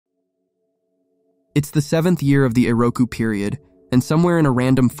It's the 7th year of the Iroku period, and somewhere in a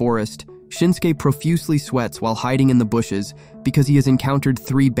random forest, Shinsuke profusely sweats while hiding in the bushes because he has encountered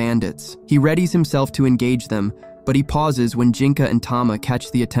 3 bandits. He readies himself to engage them, but he pauses when Jinka and Tama catch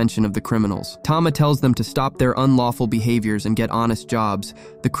the attention of the criminals. Tama tells them to stop their unlawful behaviors and get honest jobs.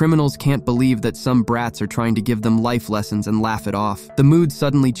 The criminals can't believe that some brats are trying to give them life lessons and laugh it off. The mood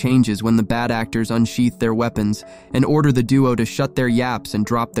suddenly changes when the bad actors unsheath their weapons and order the duo to shut their yaps and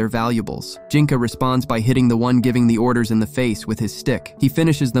drop their valuables. Jinka responds by hitting the one giving the orders in the face with his stick. He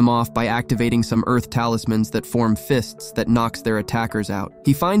finishes them off by activating some earth talismans that form fists that knocks their attackers out.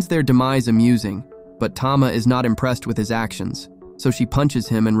 He finds their demise amusing, but Tama is not impressed with his actions, so she punches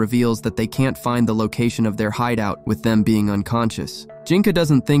him and reveals that they can't find the location of their hideout with them being unconscious. Jinka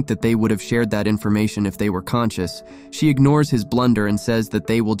doesn't think that they would have shared that information if they were conscious. She ignores his blunder and says that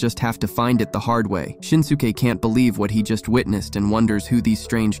they will just have to find it the hard way. Shinsuke can't believe what he just witnessed and wonders who these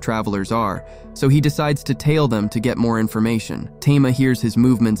strange travelers are, so he decides to tail them to get more information. Tama hears his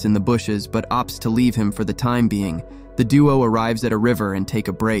movements in the bushes but opts to leave him for the time being. The duo arrives at a river and take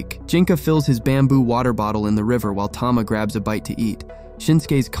a break. Jinka fills his bamboo water bottle in the river while Tama grabs a bite to eat.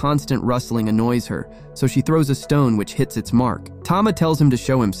 Shinsuke's constant rustling annoys her, so she throws a stone which hits its mark. Tama tells him to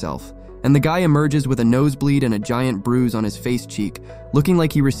show himself, and the guy emerges with a nosebleed and a giant bruise on his face cheek, looking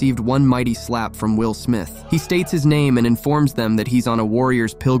like he received one mighty slap from Will Smith. He states his name and informs them that he's on a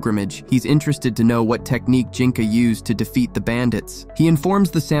warrior's pilgrimage. He's interested to know what technique Jinka used to defeat the bandits. He informs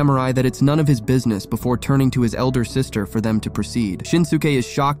the samurai that it's none of his business before turning to his elder sister for them to proceed. Shinsuke is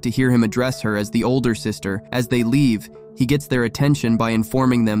shocked to hear him address her as the older sister. As they leave, he gets their attention by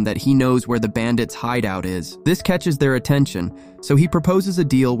informing them that he knows where the bandits' hideout is. This catches their attention, so he proposes a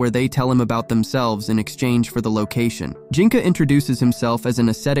deal where they tell him about themselves in exchange for the location. Jinka introduces himself as an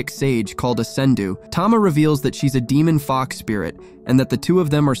ascetic sage called a sendu. Tama reveals that she's a demon fox spirit and that the two of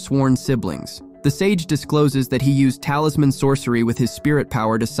them are sworn siblings. The sage discloses that he used talisman sorcery with his spirit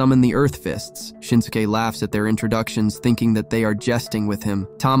power to summon the earth fists. Shinsuke laughs at their introductions, thinking that they are jesting with him.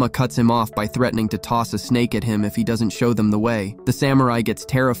 Tama cuts him off by threatening to toss a snake at him if he doesn't show them the way. The samurai gets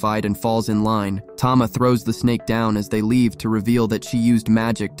terrified and falls in line. Tama throws the snake down as they leave to reveal that she used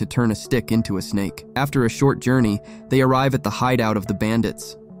magic to turn a stick into a snake. After a short journey, they arrive at the hideout of the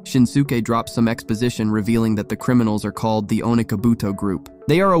bandits. Shinsuke drops some exposition revealing that the criminals are called the Onikabuto group.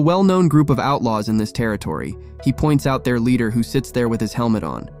 They are a well-known group of outlaws in this territory. He points out their leader who sits there with his helmet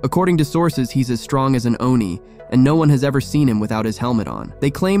on. According to sources, he's as strong as an Oni, and no one has ever seen him without his helmet on.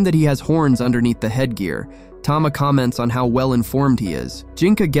 They claim that he has horns underneath the headgear. Tama comments on how well-informed he is.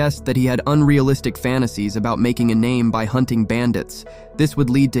 Jinka guessed that he had unrealistic fantasies about making a name by hunting bandits. This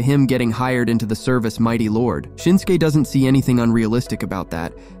would lead to him getting hired into the service Mighty Lord. Shinsuke doesn't see anything unrealistic about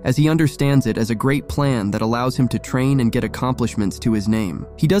that, as he understands it as a great plan that allows him to train and get accomplishments to his name.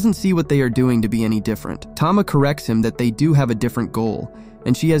 He doesn't see what they are doing to be any different. Tama corrects him that they do have a different goal,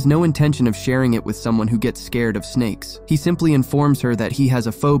 and she has no intention of sharing it with someone who gets scared of snakes. He simply informs her that he has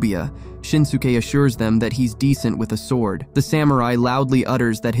a phobia. Shinsuke assures them that he's decent with a sword. The samurai loudly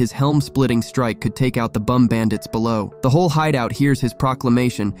utters that his helm-splitting strike could take out the bum bandits below. The whole hideout hears his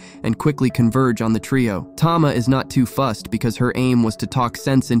proclamation and quickly converge on the trio. Tama is not too fussed because her aim was to talk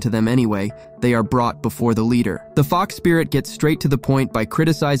sense into them anyway. They are brought before the leader. The fox spirit gets straight to the point by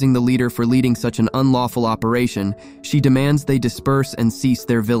criticizing the leader for leading such an unlawful operation. She demands they disperse and cease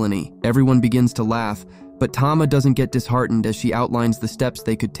their villainy. Everyone begins to laugh, but Tama doesn't get disheartened as she outlines the steps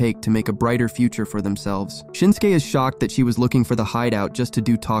they could take to make a brighter future for themselves. Shinsuke is shocked that she was looking for the hideout just to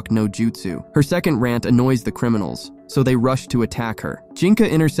do talk no jutsu. Her second rant annoys the criminals, so they rush to attack her. Jinka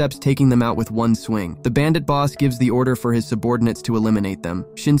intercepts, taking them out with one swing. The bandit boss gives the order for his subordinates to eliminate them.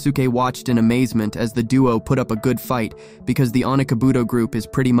 Shinsuke watched in amazement as the duo put up a good fight because the Onikabuto group is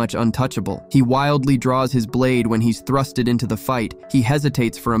pretty much untouchable. He wildly draws his blade when he's thrusted into the fight. He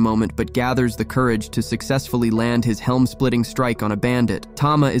hesitates for a moment but gathers the courage to successfully land his helm-splitting strike on a bandit.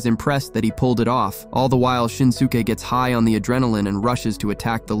 Tama is impressed that he pulled it off. All the while, Shinsuke gets high on the adrenaline and rushes to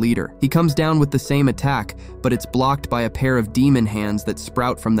attack the leader. He comes down with the same attack, but it's blocked by a pair of demon hands that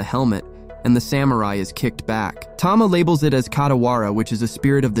sprout from the helmet, and the samurai is kicked back. Tama labels it as Katawara, which is a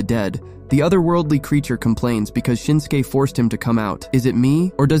spirit of the dead. The otherworldly creature complains because Shinsuke forced him to come out. Is it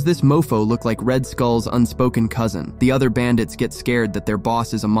me, or does this mofo look like Red Skull's unspoken cousin? The other bandits get scared that their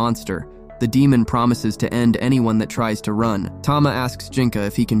boss is a monster. The demon promises to end anyone that tries to run. Tama asks Jinka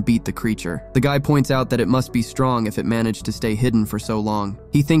if he can beat the creature. The guy points out that it must be strong if it managed to stay hidden for so long.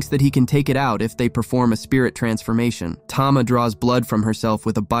 He thinks that he can take it out if they perform a spirit transformation. Tama draws blood from herself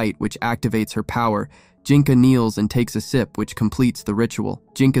with a bite, which activates her power. Jinka kneels and takes a sip, which completes the ritual.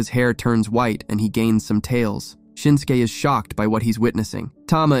 Jinka's hair turns white and he gains some tails. Shinsuke is shocked by what he's witnessing.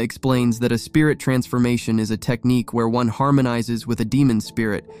 Tama explains that a spirit transformation is a technique where one harmonizes with a demon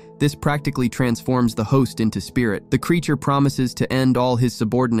spirit. This practically transforms the host into spirit. The creature promises to end all his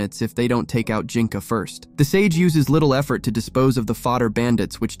subordinates if they don't take out Jinka first. The sage uses little effort to dispose of the fodder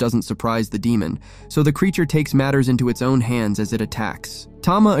bandits, which doesn't surprise the demon, so the creature takes matters into its own hands as it attacks.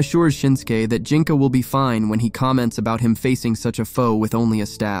 Tama assures Shinsuke that Jinka will be fine when he comments about him facing such a foe with only a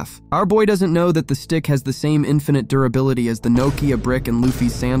staff. Our boy doesn't know that the stick has the same infinite durability as the Nokia brick and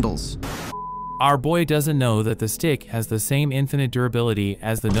Luffy's sandals. Our boy doesn't know that the stick has the same infinite durability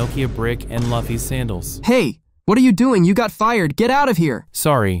as the Nokia brick and Luffy's sandals. Hey, what are you doing? You got fired. Get out of here.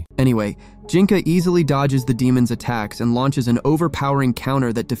 Sorry. Anyway, Jinka easily dodges the demon's attacks and launches an overpowering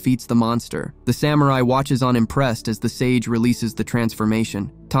counter that defeats the monster. The samurai watches on impressed as the sage releases the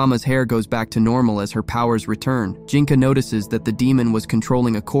transformation. Tama's hair goes back to normal as her powers return. Jinka notices that the demon was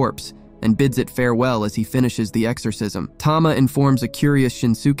controlling a corpse and bids it farewell as he finishes the exorcism. Tama informs a curious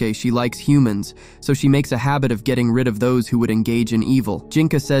Shinsuke she likes humans, so she makes a habit of getting rid of those who would engage in evil.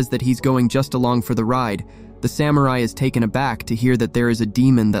 Jinka says that he's going just along for the ride. The samurai is taken aback to hear that there is a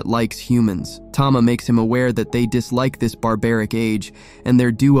demon that likes humans. Tama makes him aware that they dislike this barbaric age, and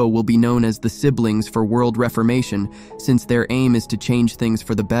their duo will be known as the siblings for world reformation, since their aim is to change things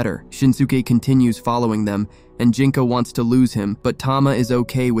for the better. Shinsuke continues following them, and Jinka wants to lose him, but Tama is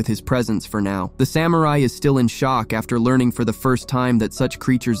okay with his presence for now. The samurai is still in shock after learning for the first time that such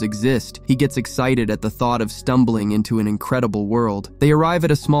creatures exist. He gets excited at the thought of stumbling into an incredible world. They arrive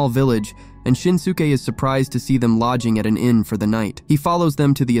at a small village, and Shinsuke is surprised to see them lodging at an inn for the night. He follows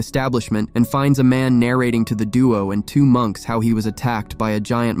them to the establishment and finds a man narrating to the duo and two monks how he was attacked by a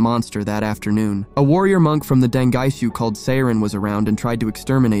giant monster that afternoon. A warrior monk from the Dangaishu called Seiren was around and tried to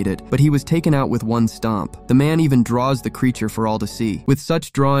exterminate it, but he was taken out with one stomp. The man even draws the creature for all to see. With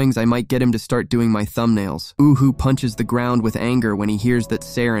such drawings, I might get him to start doing my thumbnails. Uhu punches the ground with anger when he hears that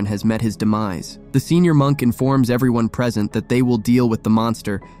Seiren has met his demise. The senior monk informs everyone present that they will deal with the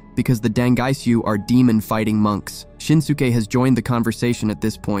monster because the Dangaishu are demon-fighting monks. Shinsuke has joined the conversation at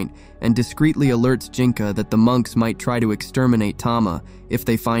this point and discreetly alerts Jinka that the monks might try to exterminate Tama if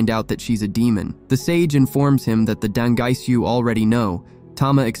they find out that she's a demon. The sage informs him that the Dangaishu already know.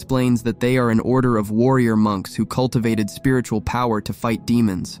 Tama explains that they are an order of warrior monks who cultivated spiritual power to fight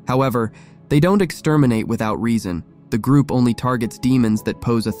demons. However, they don't exterminate without reason. The group only targets demons that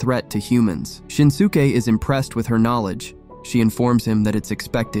pose a threat to humans. Shinsuke is impressed with her knowledge. She informs him that it's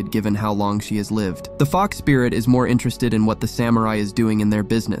expected given how long she has lived. The fox spirit is more interested in what the samurai is doing in their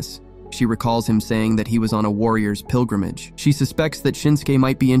business. She recalls him saying that he was on a warrior's pilgrimage. She suspects that Shinsuke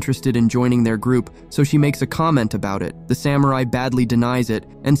might be interested in joining their group, so she makes a comment about it. The samurai badly denies it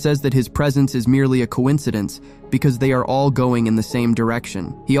and says that his presence is merely a coincidence because they are all going in the same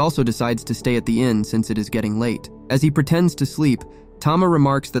direction. He also decides to stay at the inn since it is getting late. As he pretends to sleep, Tama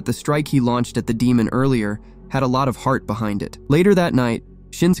remarks that the strike he launched at the demon earlier had a lot of heart behind it. Later that night,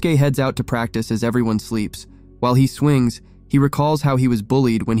 Shinsuke heads out to practice as everyone sleeps. While he swings, he recalls how he was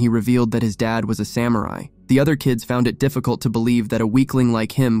bullied when he revealed that his dad was a samurai. The other kids found it difficult to believe that a weakling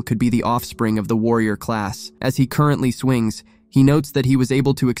like him could be the offspring of the warrior class. As he currently swings, he notes that he was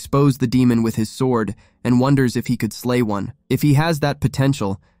able to expose the demon with his sword and wonders if he could slay one. If he has that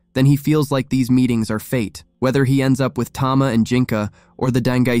potential, then he feels like these meetings are fate. Whether he ends up with Tama and Jinka or the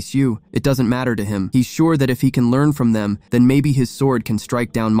Dangaishu, it doesn't matter to him. He's sure that if he can learn from them, then maybe his sword can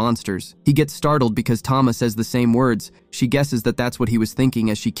strike down monsters. He gets startled because Tama says the same words. She guesses that that's what he was thinking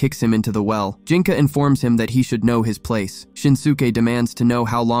as she kicks him into the well. Jinka informs him that he should know his place. Shinsuke demands to know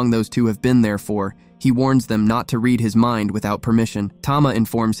how long those two have been there for. He warns them not to read his mind without permission. Tama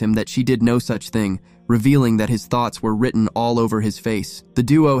informs him that she did no such thing, revealing that his thoughts were written all over his face. The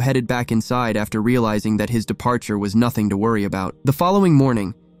duo headed back inside after realizing that his departure was nothing to worry about. The following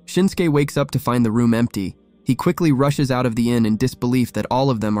morning, Shinsuke wakes up to find the room empty. He quickly rushes out of the inn in disbelief that all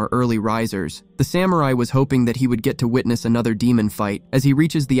of them are early risers. The samurai was hoping that he would get to witness another demon fight. As he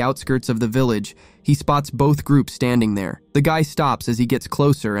reaches the outskirts of the village, he spots both groups standing there. The guy stops as he gets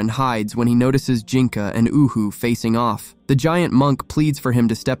closer and hides when he notices Jinka and Uhu facing off. The giant monk pleads for him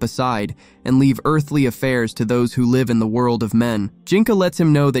to step aside and leave earthly affairs to those who live in the world of men. Jinka lets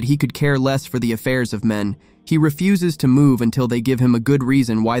him know that he could care less for the affairs of men. He refuses to move until they give him a good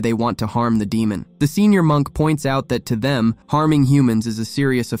reason why they want to harm the demon. The senior monk points out that to them, harming humans is a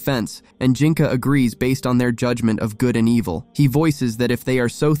serious offense, and Jinka agrees based on their judgment of good and evil. He voices that if they are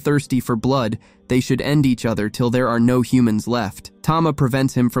so thirsty for blood, they should end each other till there are no humans left. Tama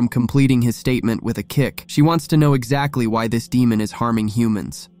prevents him from completing his statement with a kick. She wants to know exactly why this demon is harming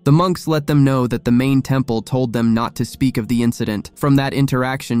humans. The monks let them know that the main temple told them not to speak of the incident. From that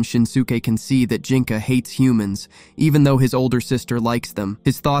interaction, Shinsuke can see that Jinka hates humans, even though his older sister likes them.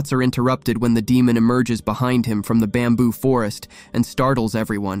 His thoughts are interrupted when the demon emerges behind him from the bamboo forest and startles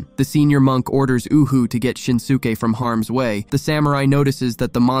everyone. The senior monk orders Uhu to get Shinsuke from harm's way. The samurai notices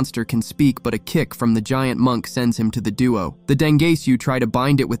that the monster can speak, but a kick from the giant monk sends him to the duo. The Dengaisyu try to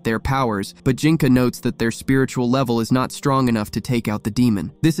bind it with their powers, but Jinka notes that their spiritual level is not strong enough to take out the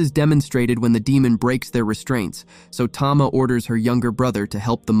demon. This is demonstrated when the demon breaks their restraints, so Tama orders her younger brother to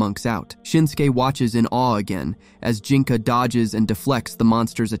help the monks out. Shinsuke watches in awe again, as Jinka dodges and deflects the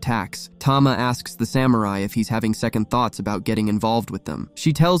monster's attacks. Tama asks the samurai if he's having second thoughts about getting involved with them.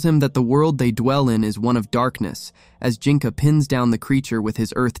 She tells him that the world they dwell in is one of darkness, as Jinka pins down the creature with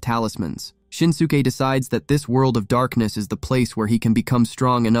his earth talismans. Shinsuke decides that this world of darkness is the place where he can become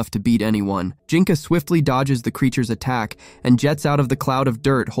strong enough to beat anyone. Jinka swiftly dodges the creature's attack and jets out of the cloud of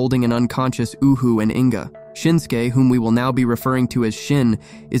dirt holding an unconscious Uhu and Inga. Shinsuke, whom we will now be referring to as Shin,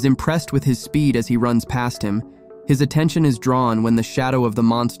 is impressed with his speed as he runs past him. His attention is drawn when the shadow of the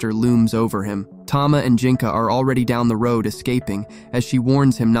monster looms over him. Tama and Jinka are already down the road escaping, as she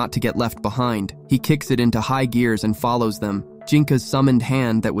warns him not to get left behind. He kicks it into high gears and follows them. Jinka's summoned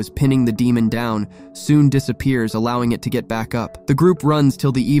hand that was pinning the demon down soon disappears, allowing it to get back up. The group runs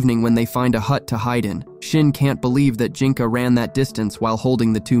till the evening when they find a hut to hide in. Shin can't believe that Jinka ran that distance while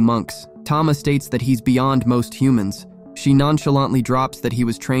holding the two monks. Tama states that he's beyond most humans. She nonchalantly drops that he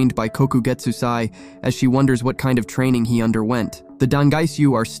was trained by Kokugetsusai, as she wonders what kind of training he underwent. The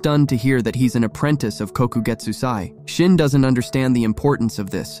Dangaisyu are stunned to hear that he's an apprentice of Kokugetsusai. Shin doesn't understand the importance of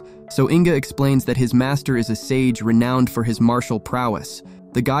this, so Inga explains that his master is a sage renowned for his martial prowess.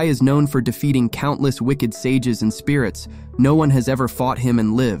 The guy is known for defeating countless wicked sages and spirits. No one has ever fought him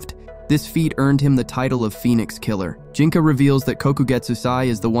and lived. This feat earned him the title of Phoenix Killer. Jinka reveals that Kokugetsusai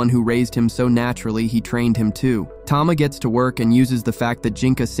is the one who raised him so naturally he trained him too. Tama gets to work and uses the fact that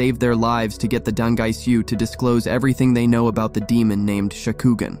Jinka saved their lives to get the Dangaisyu to disclose everything they know about the demon named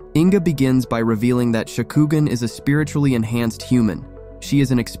Shakugan. Inga begins by revealing that Shakugan is a spiritually enhanced human. She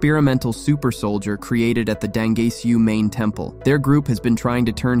is an experimental super soldier created at the Dangaisyu main temple. Their group has been trying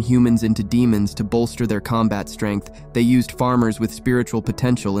to turn humans into demons to bolster their combat strength. They used farmers with spiritual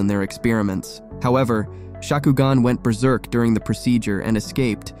potential in their experiments. However, Shakugan went berserk during the procedure and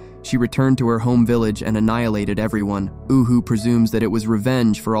escaped. She returned to her home village and annihilated everyone. Uhu presumes that it was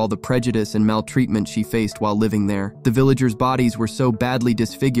revenge for all the prejudice and maltreatment she faced while living there. The villagers' bodies were so badly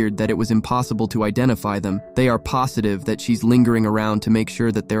disfigured that it was impossible to identify them. They are positive that she's lingering around to make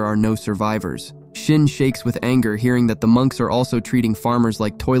sure that there are no survivors. Shin shakes with anger hearing that the monks are also treating farmers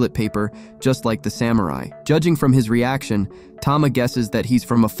like toilet paper, just like the samurai. Judging from his reaction, Tama guesses that he's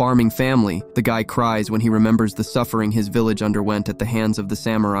from a farming family. The guy cries when he remembers the suffering his village underwent at the hands of the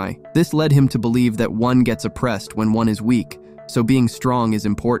samurai. This led him to believe that one gets oppressed when one is weak, so being strong is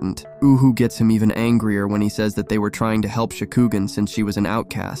important. Uhu gets him even angrier when he says that they were trying to help Shakugan since she was an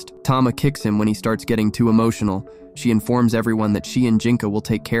outcast. Tama kicks him when he starts getting too emotional. She informs everyone that she and Jinka will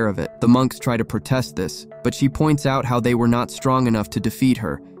take care of it. The monks try to protest this, but she points out how they were not strong enough to defeat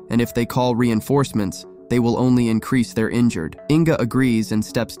her, and if they call reinforcements, they will only increase their injured. Inga agrees and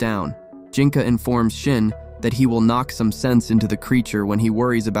steps down. Jinka informs Shin that he will knock some sense into the creature when he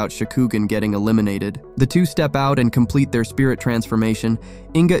worries about Shakugan getting eliminated. The two step out and complete their spirit transformation.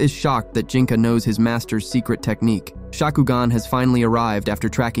 Inga is shocked that Jinka knows his master's secret technique. Shakugan has finally arrived after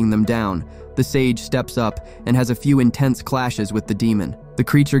tracking them down. The sage steps up and has a few intense clashes with the demon. The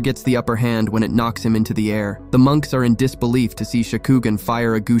creature gets the upper hand when it knocks him into the air. The monks are in disbelief to see Shakugan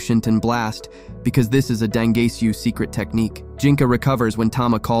fire a Gushinten blast, because this is a Dangaisyu secret technique. Jinka recovers when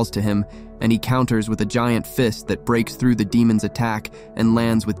Tama calls to him, and he counters with a giant fist that breaks through the demon's attack and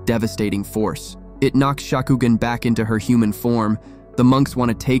lands with devastating force. It knocks Shakugan back into her human form. The monks want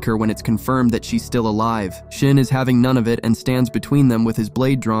to take her when it's confirmed that she's still alive. Shin is having none of it and stands between them with his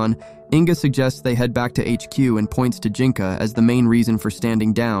blade drawn. Inga suggests they head back to HQ and points to Jinka as the main reason for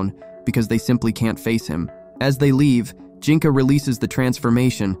standing down, because they simply can't face him. As they leave, Jinka releases the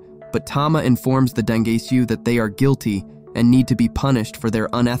transformation, but Tama informs the Dangaisyu that they are guilty and need to be punished for their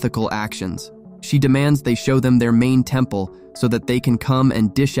unethical actions. She demands they show them their main temple so that they can come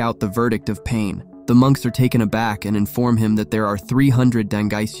and dish out the verdict of pain. The monks are taken aback and inform him that there are 300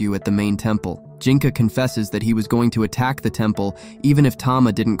 Dangaisyu at the main temple. Jinka confesses that he was going to attack the temple even if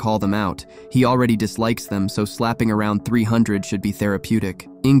Tama didn't call them out. He already dislikes them, so slapping around 300 should be therapeutic.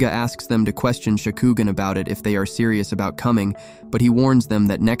 Inga asks them to question Shakugan about it if they are serious about coming, but he warns them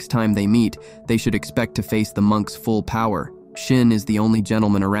that next time they meet, they should expect to face the monks' full power. Shin is the only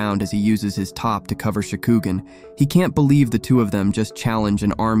gentleman around as he uses his top to cover Shakugan. He can't believe the two of them just challenge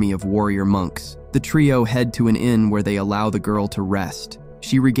an army of warrior monks. The trio head to an inn where they allow the girl to rest.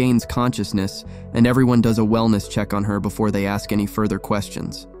 She regains consciousness, and everyone does a wellness check on her before they ask any further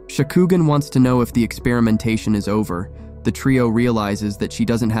questions. Shakugan wants to know if the experimentation is over. The trio realizes that she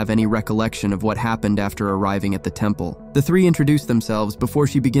doesn't have any recollection of what happened after arriving at the temple. The three introduce themselves before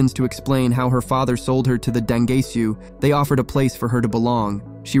she begins to explain how her father sold her to the Dangaisyu. They offered a place for her to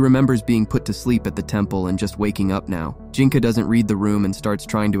belong. She remembers being put to sleep at the temple and just waking up now. Jinka doesn't read the room and starts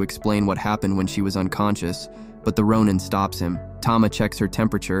trying to explain what happened when she was unconscious, but the Ronin stops him. Tama checks her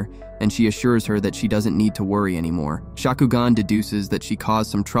temperature, and she assures her that she doesn't need to worry anymore. Shakugan deduces that she caused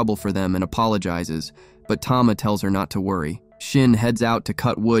some trouble for them and apologizes, but Tama tells her not to worry. Shin heads out to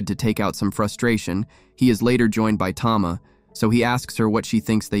cut wood to take out some frustration. He is later joined by Tama, so he asks her what she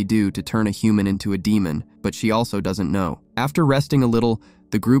thinks they do to turn a human into a demon, but she also doesn't know. After resting a little,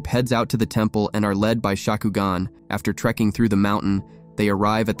 the group heads out to the temple and are led by Shakugan. After trekking through the mountain, they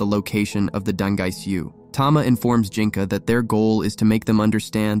arrive at the location of the Dangaisyu. Tama informs Jinka that their goal is to make them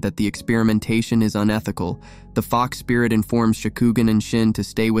understand that the experimentation is unethical. The fox spirit informs Shakugan and Shin to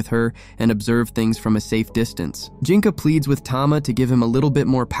stay with her and observe things from a safe distance. Jinka pleads with Tama to give him a little bit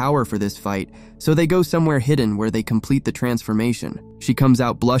more power for this fight, so they go somewhere hidden where they complete the transformation. She comes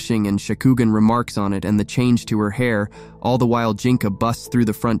out blushing and Shakugan remarks on it and the change to her hair, all the while Jinka busts through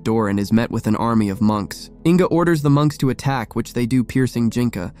the front door and is met with an army of monks. Inga orders the monks to attack, which they do, piercing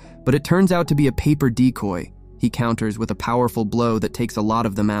Jinka, but it turns out to be a paper decoy. He counters with a powerful blow that takes a lot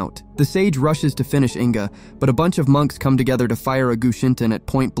of them out. The sage rushes to finish Inga, but a bunch of monks come together to fire a Gushinten at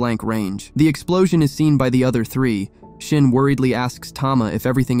point-blank range. The explosion is seen by the other three. Shin worriedly asks Tama if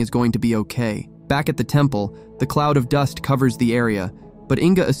everything is going to be okay. Back at the temple, the cloud of dust covers the area, but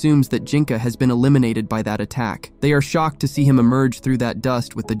Inga assumes that Jinka has been eliminated by that attack. They are shocked to see him emerge through that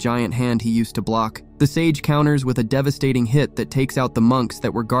dust with the giant hand he used to block. The sage counters with a devastating hit that takes out the monks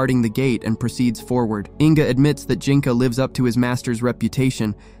that were guarding the gate and proceeds forward. Inga admits that Jinka lives up to his master's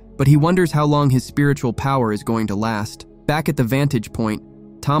reputation, but he wonders how long his spiritual power is going to last. Back at the vantage point,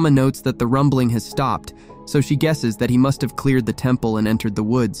 Tama notes that the rumbling has stopped, so she guesses that he must have cleared the temple and entered the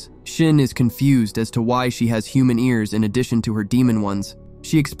woods. Shin is confused as to why she has human ears in addition to her demon ones.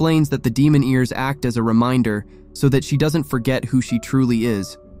 She explains that the demon ears act as a reminder so that she doesn't forget who she truly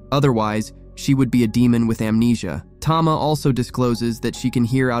is. Otherwise, she would be a demon with amnesia. Tama also discloses that she can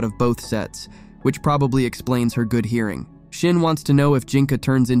hear out of both sets, which probably explains her good hearing. Shin wants to know if Jinka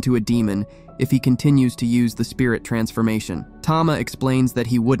turns into a demon if he continues to use the spirit transformation. Tama explains that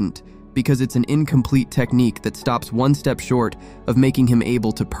he wouldn't, because it's an incomplete technique that stops one step short of making him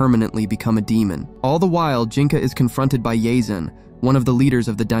able to permanently become a demon. All the while, Jinka is confronted by Yazen, one of the leaders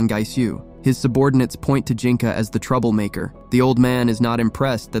of the Dangaisyu. His subordinates point to Jinka as the troublemaker. The old man is not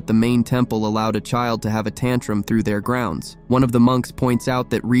impressed that the main temple allowed a child to have a tantrum through their grounds. One of the monks points out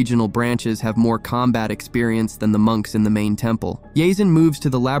that regional branches have more combat experience than the monks in the main temple. Yazen moves to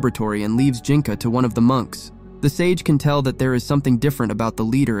the laboratory and leaves Jinka to one of the monks. The sage can tell that there is something different about the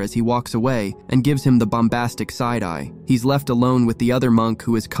leader as he walks away and gives him the bombastic side-eye. He's left alone with the other monk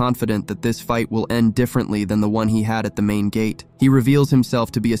who is confident that this fight will end differently than the one he had at the main gate. He reveals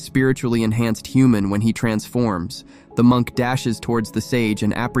himself to be a spiritually enhanced human when he transforms. The monk dashes towards the sage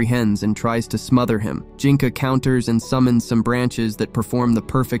and apprehends and tries to smother him. Jinka counters and summons some branches that perform the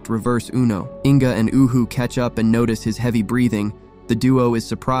perfect reverse Uno. Inga and Uhu catch up and notice his heavy breathing. The duo is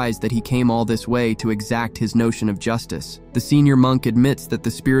surprised that he came all this way to exact his notion of justice. The senior monk admits that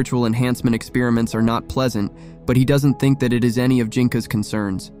the spiritual enhancement experiments are not pleasant, but he doesn't think that it is any of Jinka's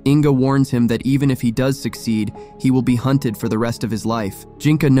concerns. Inga warns him that even if he does succeed, he will be hunted for the rest of his life.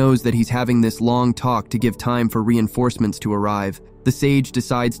 Jinka knows that he's having this long talk to give time for reinforcements to arrive. The sage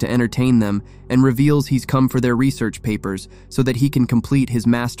decides to entertain them and reveals he's come for their research papers so that he can complete his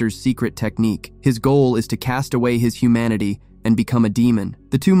master's secret technique. His goal is to cast away his humanity and become a demon.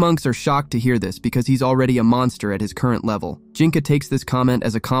 The two monks are shocked to hear this because he's already a monster at his current level. Jinka takes this comment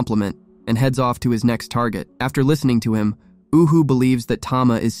as a compliment and heads off to his next target. After listening to him, Uhu believes that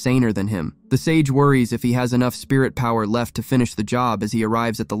Tama is saner than him. The sage worries if he has enough spirit power left to finish the job as he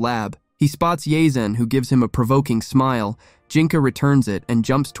arrives at the lab. He spots Yazen, who gives him a provoking smile. Jinka returns it and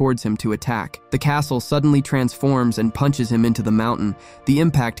jumps towards him to attack. The castle suddenly transforms and punches him into the mountain. The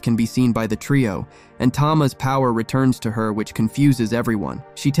impact can be seen by the trio, and Tama's power returns to her, which confuses everyone.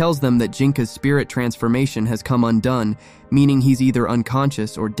 She tells them that Jinka's spirit transformation has come undone, meaning he's either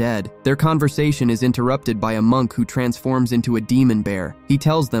unconscious or dead. Their conversation is interrupted by a monk who transforms into a demon bear. He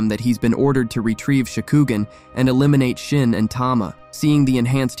tells them that he's been ordered to retrieve Shakugan and eliminate Shin and Tama. Seeing the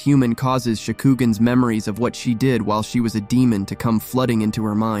enhanced human causes Shakugan's memories of what she did while she was a demon demon to come flooding into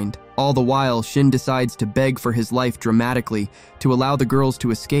her mind. All the while, Shin decides to beg for his life dramatically to allow the girls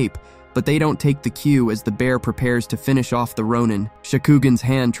to escape, but they don't take the cue as the bear prepares to finish off the Ronin. Shakugan's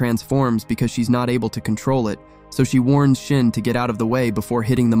hand transforms because she's not able to control it, so she warns Shin to get out of the way before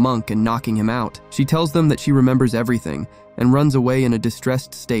hitting the monk and knocking him out. She tells them that she remembers everything and runs away in a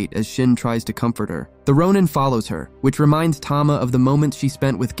distressed state as Shin tries to comfort her. The Ronin follows her, which reminds Tama of the moments she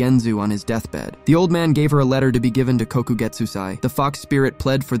spent with Genzu on his deathbed. The old man gave her a letter to be given to Kokugetsusai. The fox spirit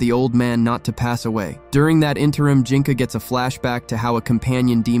pled for the old man not to pass away. During that interim, Jinka gets a flashback to how a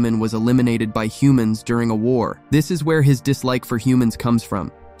companion demon was eliminated by humans during a war. This is where his dislike for humans comes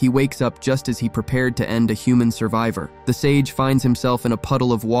from. He wakes up just as he prepared to end a human survivor. The sage finds himself in a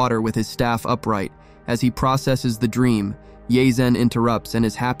puddle of water with his staff upright. As he processes the dream, Yazen interrupts and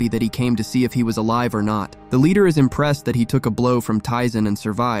is happy that he came to see if he was alive or not. The leader is impressed that he took a blow from Taizen and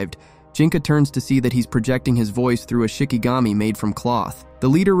survived. Jinka turns to see that he's projecting his voice through a shikigami made from cloth. The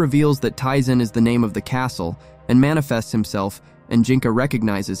leader reveals that Taizen is the name of the castle and manifests himself, and Jinka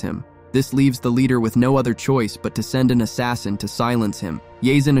recognizes him. This leaves the leader with no other choice but to send an assassin to silence him.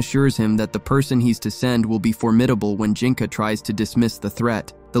 Yazen assures him that the person he's to send will be formidable when Jinka tries to dismiss the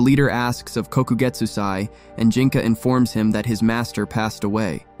threat. The leader asks of Kokugetsusai, and Jinka informs him that his master passed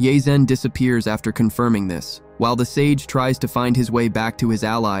away. Yazen disappears after confirming this. While the sage tries to find his way back to his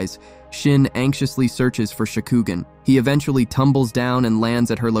allies, Shin anxiously searches for Shakugan. He eventually tumbles down and lands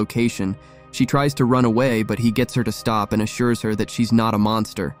at her location. She tries to run away, but he gets her to stop and assures her that she's not a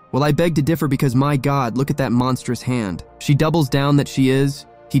monster. "Well, I beg to differ because my God, look at that monstrous hand." She doubles down that she is.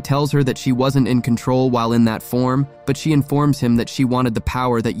 He tells her that she wasn't in control while in that form, but she informs him that she wanted the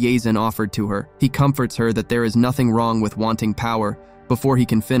power that Yazen offered to her. He comforts her that there is nothing wrong with wanting power. Before he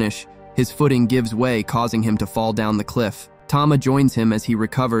can finish, his footing gives way, causing him to fall down the cliff. Tama joins him as he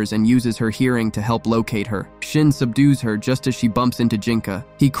recovers and uses her hearing to help locate her. Shin subdues her just as she bumps into Jinka.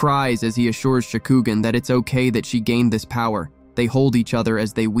 He cries as he assures Shakugan that it's okay that she gained this power. They hold each other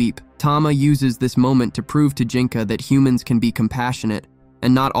as they weep. Tama uses this moment to prove to Jinka that humans can be compassionate,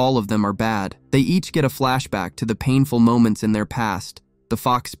 and not all of them are bad. They each get a flashback to the painful moments in their past. The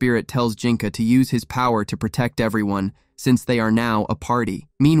fox spirit tells Jinka to use his power to protect everyone, since they are now a party.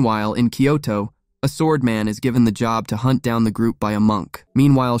 Meanwhile, in Kyoto, a swordman is given the job to hunt down the group by a monk.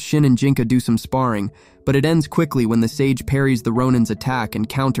 Meanwhile, Shin and Jinka do some sparring, but it ends quickly when the sage parries the Ronin's attack and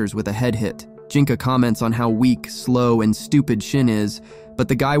counters with a head hit. Jinka comments on how weak, slow, and stupid Shin is, but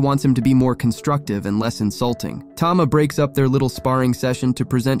the guy wants him to be more constructive and less insulting. Tama breaks up their little sparring session to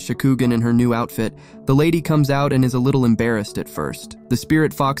present Shakugan in her new outfit. The lady comes out and is a little embarrassed at first. The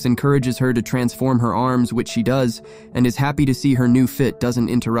spirit fox encourages her to transform her arms, which she does, and is happy to see her new fit doesn't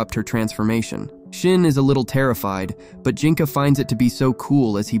interrupt her transformation. Shin is a little terrified, but Jinka finds it to be so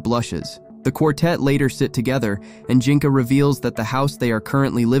cool as he blushes. The quartet later sit together, and Jinka reveals that the house they are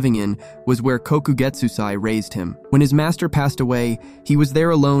currently living in was where Kokugetsusai raised him. When his master passed away, he was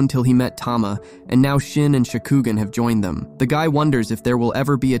there alone till he met Tama, and now Shin and Shakugan have joined them. The guy wonders if there will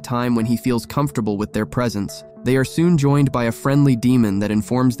ever be a time when he feels comfortable with their presence. They are soon joined by a friendly demon that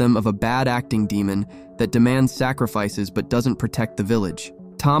informs them of a bad-acting demon that demands sacrifices but doesn't protect the village.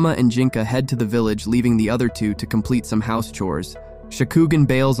 Tama and Jinka head to the village, leaving the other two to complete some house chores. Shakugan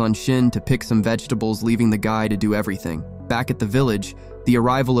bails on Shin to pick some vegetables, leaving the guy to do everything. Back at the village, the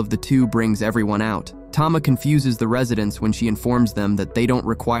arrival of the two brings everyone out. Tama confuses the residents when she informs them that they don't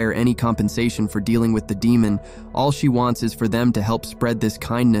require any compensation for dealing with the demon. All she wants is for them to help spread this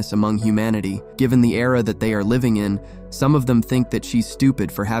kindness among humanity. Given the era that they are living in, some of them think that she's stupid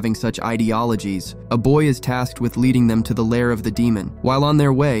for having such ideologies. A boy is tasked with leading them to the lair of the demon. While on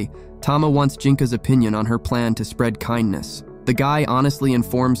their way, Tama wants Jinka's opinion on her plan to spread kindness. The guy honestly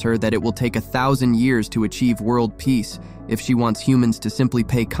informs her that it will take 1,000 years to achieve world peace if she wants humans to simply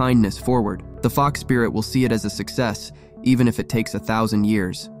pay kindness forward. The fox spirit will see it as a success, even if it takes 1,000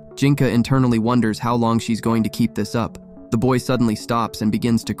 years. Jinka internally wonders how long she's going to keep this up. The boy suddenly stops and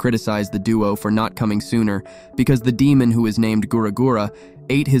begins to criticize the duo for not coming sooner because the demon, who is named Guragura,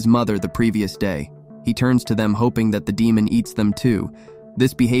 ate his mother the previous day. He turns to them hoping that the demon eats them too.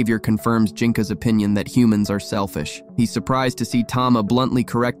 This behavior confirms Jinka's opinion that humans are selfish. He's surprised to see Tama bluntly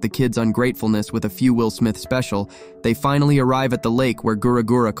correct the kid's ungratefulness with a few Will Smith special. They finally arrive at the lake where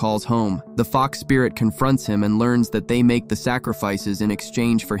Guragura calls home. The fox spirit confronts him and learns that they make the sacrifices in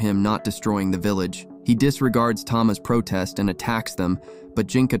exchange for him not destroying the village. He disregards Tama's protest and attacks them, but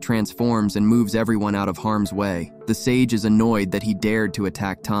Jinka transforms and moves everyone out of harm's way. The sage is annoyed that he dared to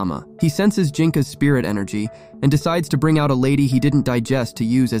attack Tama. He senses Jinka's spirit energy and decides to bring out a lady he didn't digest to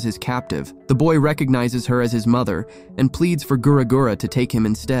use as his captive. The boy recognizes her as his mother and pleads for Gura to take him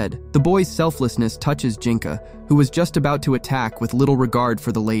instead. The boy's selflessness touches Jinka, who was just about to attack with little regard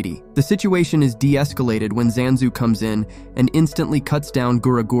for the lady. The situation is de-escalated when Zanzu comes in and instantly cuts down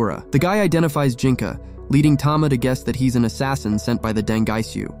Gura. The guy identifies Jinka, leading Tama to guess that he's an assassin sent by the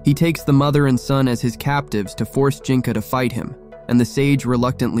Dengaishu. He takes the mother and son as his captives to force Jinka to fight him, and the sage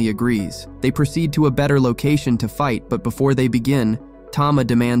reluctantly agrees. They proceed to a better location to fight, but before they begin, Tama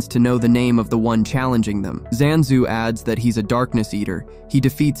demands to know the name of the one challenging them. Zanzu adds that he's a darkness eater. He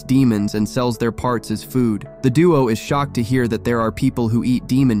defeats demons and sells their parts as food. The duo is shocked to hear that there are people who eat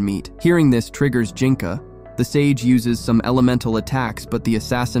demon meat. Hearing this triggers Jinka. The sage uses some elemental attacks, but the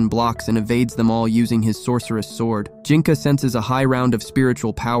assassin blocks and evades them all using his sorceress sword. Jinka senses a high round of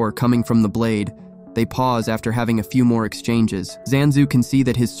spiritual power coming from the blade. They pause after having a few more exchanges. Zanzu can see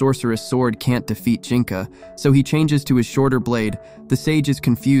that his sorceress sword can't defeat Jinka, so he changes to his shorter blade. The sage is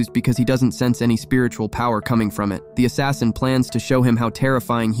confused because he doesn't sense any spiritual power coming from it. The assassin plans to show him how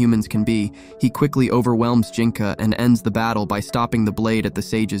terrifying humans can be. He quickly overwhelms Jinka and ends the battle by stopping the blade at the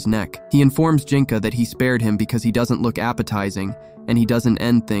sage's neck. He informs Jinka that he spared him because he doesn't look appetizing, and he doesn't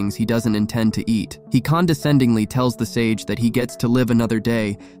end things he doesn't intend to eat. He condescendingly tells the sage that he gets to live another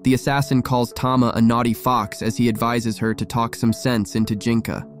day. The assassin calls Tama a naughty fox as he advises her to talk some sense into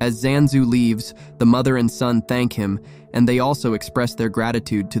Jinka. As Zanzu leaves, the mother and son thank him, and they also express their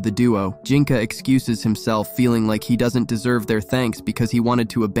gratitude to the duo. Jinka excuses himself, feeling like he doesn't deserve their thanks because he wanted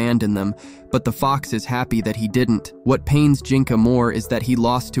to abandon them, but the fox is happy that he didn't. What pains Jinka more is that he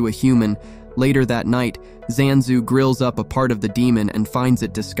lost to a human. Later that night, Zanzu grills up a part of the demon and finds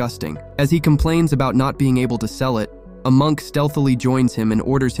it disgusting. As he complains about not being able to sell it, a monk stealthily joins him and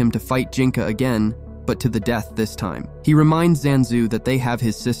orders him to fight Jinka again, but to the death this time. He reminds Zanzu that they have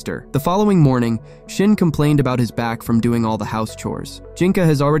his sister. The following morning, Shin complained about his back from doing all the house chores. Jinka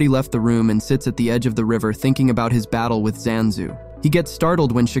has already left the room and sits at the edge of the river thinking about his battle with Zanzu. He gets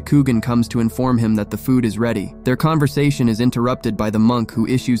startled when Shikugan comes to inform him that the food is ready. Their conversation is interrupted by the monk who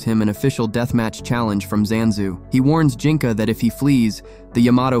issues him an official deathmatch challenge from Zanzu. He warns Jinka that if he flees, the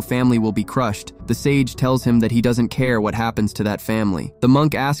Yamato family will be crushed. The sage tells him that he doesn't care what happens to that family. The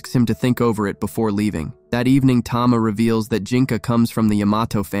monk asks him to think over it before leaving. That evening, Tama reveals that Jinka comes from the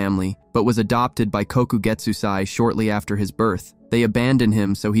Yamato family, but was adopted by Kokugetsusai shortly after his birth. They abandon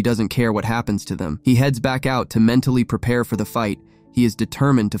him so he doesn't care what happens to them. He heads back out to mentally prepare for the fight. He is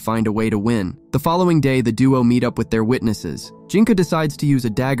determined to find a way to win. The following day, the duo meet up with their witnesses. Jinka decides to use a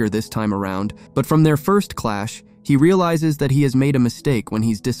dagger this time around, but from their first clash, he realizes that he has made a mistake when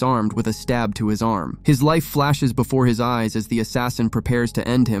he's disarmed with a stab to his arm. His life flashes before his eyes as the assassin prepares to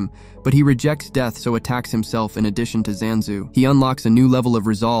end him, but he rejects death so attacks himself in addition to Zanzu. He unlocks a new level of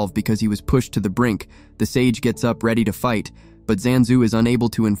resolve because he was pushed to the brink. The sage gets up ready to fight, but Zanzu is unable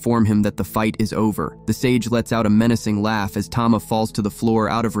to inform him that the fight is over. The sage lets out a menacing laugh as Tama falls to the floor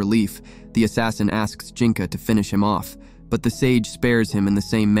out of relief. The assassin asks Jinka to finish him off, but the sage spares him in the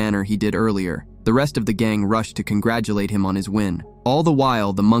same manner he did earlier. The rest of the gang rush to congratulate him on his win. All the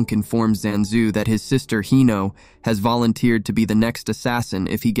while, the monk informs Zanzu that his sister Hino has volunteered to be the next assassin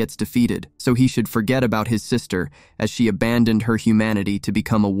if he gets defeated, so he should forget about his sister as she abandoned her humanity to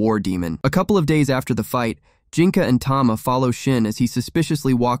become a war demon. A couple of days after the fight, Jinka and Tama follow Shin as he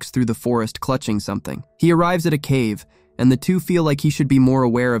suspiciously walks through the forest clutching something. He arrives at a cave, and the two feel like he should be more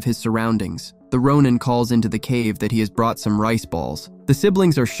aware of his surroundings. The Ronin calls into the cave that he has brought some rice balls. The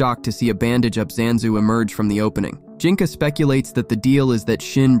siblings are shocked to see a bandage-up Zanzu emerge from the opening. Jinka speculates that the deal is that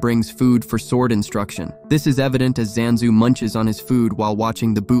Shin brings food for sword instruction. This is evident as Zanzu munches on his food while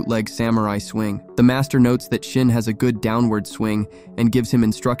watching the bootleg samurai swing. The master notes that Shin has a good downward swing and gives him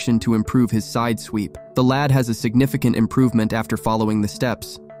instruction to improve his side sweep. The lad has a significant improvement after following the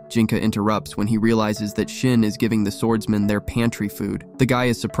steps. Jinka interrupts when he realizes that Shin is giving the swordsman their pantry food. The guy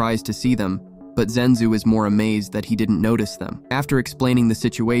is surprised to see them, but Zenzu is more amazed that he didn't notice them. After explaining the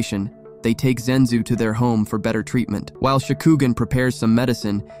situation, they take Zenzu to their home for better treatment. While Shikugan prepares some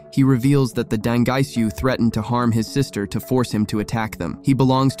medicine, he reveals that the Dangaishu threatened to harm his sister to force him to attack them. He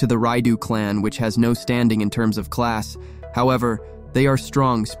belongs to the Raidu clan, which has no standing in terms of class. However, they are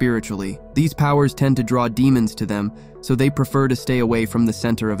strong spiritually. These powers tend to draw demons to them, so they prefer to stay away from the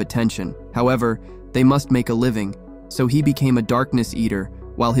center of attention. However, they must make a living, so he became a darkness eater,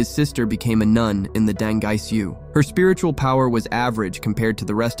 while his sister became a nun in the Dangaisyu. Her spiritual power was average compared to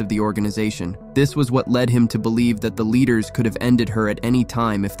the rest of the organization. This was what led him to believe that the leaders could have ended her at any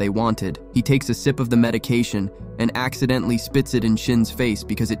time if they wanted. He takes a sip of the medication and accidentally spits it in Shin's face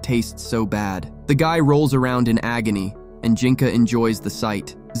because it tastes so bad. The guy rolls around in agony, and Jinka enjoys the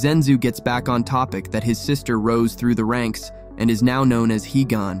sight. Zenzu gets back on topic that his sister rose through the ranks and is now known as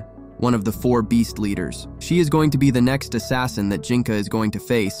Higan, one of the 4 beast leaders. She is going to be the next assassin that Jinka is going to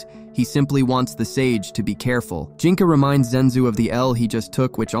face. He simply wants the sage to be careful. Jinka reminds Zenzu of the L he just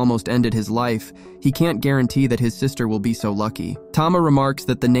took, which almost ended his life. He can't guarantee that his sister will be so lucky. Tama remarks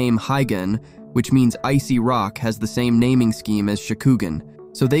that the name Higan, which means icy rock, has the same naming scheme as Shakugan,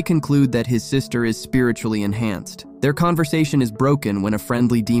 so they conclude that his sister is spiritually enhanced. Their conversation is broken when a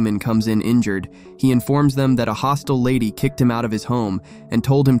friendly demon comes in injured. He informs them that a hostile lady kicked him out of his home and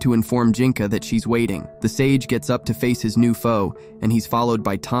told him to inform Jinka that she's waiting. The sage gets up to face his new foe, and he's followed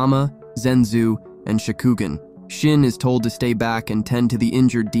by Tama, Zenzu, and Shakugan. Shin is told to stay back and tend to the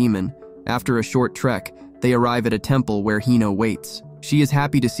injured demon. After a short trek, they arrive at a temple where Hino waits. She is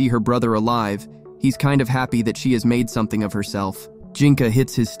happy to see her brother alive. He's kind of happy that she has made something of herself. Jinka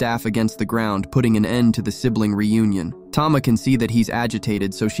hits his staff against the ground, putting an end to the sibling reunion. Tama can see that he's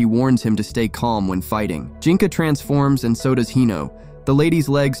agitated, so she warns him to stay calm when fighting. Jinka transforms, and so does Hino. The lady's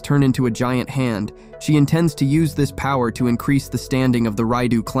legs turn into a giant hand. She intends to use this power to increase the standing of the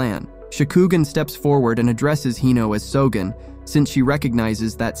Raidu clan. Shakugan steps forward and addresses Hino as Sogen, since she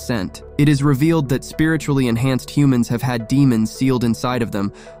recognizes that scent. It is revealed that spiritually enhanced humans have had demons sealed inside of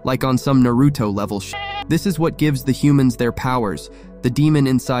them, like on some Naruto level shit. This is what gives the humans their powers. The demon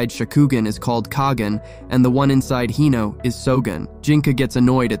inside Shakugan is called Kagen, and the one inside Hino is Sogen. Jinka gets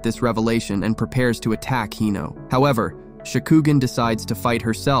annoyed at this revelation and prepares to attack Hino. However, Shakugan decides to fight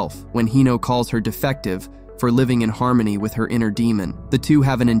herself when Hino calls her defective for living in harmony with her inner demon. The two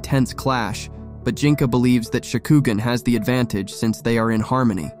have an intense clash, but Jinka believes that Shakugan has the advantage since they are in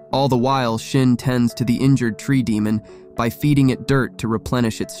harmony. All the while, Shin tends to the injured tree demon by feeding it dirt to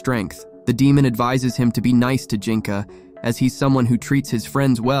replenish its strength. The demon advises him to be nice to Jinka, as he's someone who treats his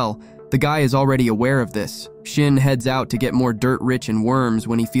friends well. The guy is already aware of this. Shin heads out to get more dirt-rich in worms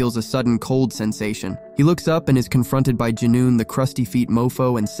when he feels a sudden cold sensation. He looks up and is confronted by Janoon, the Crusty Feet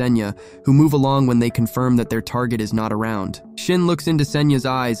Mofo, and Senya, who move along when they confirm that their target is not around. Shin looks into Senya's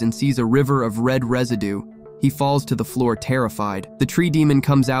eyes and sees a river of red residue. He falls to the floor terrified. The tree demon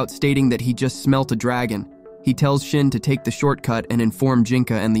comes out stating that he just smelt a dragon. He tells Shin to take the shortcut and inform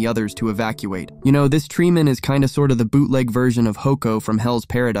Jinka and the others to evacuate. You know, this treeman is kinda sorta the bootleg version of Hoko from Hell's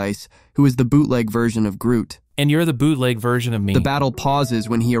Paradise, who is the bootleg version of Groot. And you're the bootleg version of me. The battle pauses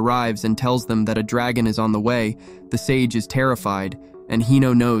when he arrives and tells them that a dragon is on the way. The sage is terrified, and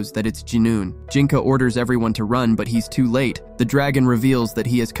Hino knows that it's Janoon. Jinka orders everyone to run, but he's too late. The dragon reveals that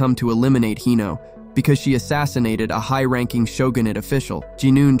he has come to eliminate Hino, because she assassinated a high-ranking shogunate official.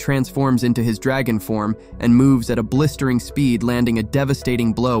 Janoon transforms into his dragon form and moves at a blistering speed, landing a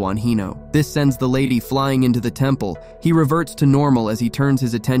devastating blow on Hino. This sends the lady flying into the temple. He reverts to normal as he turns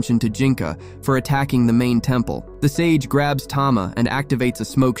his attention to Jinka for attacking the main temple. The sage grabs Tama and activates a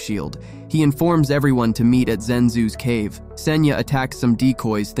smoke shield. He informs everyone to meet at Zenzu's cave. Senya attacks some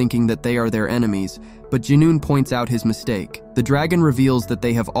decoys thinking that they are their enemies, but Janoon points out his mistake. The dragon reveals that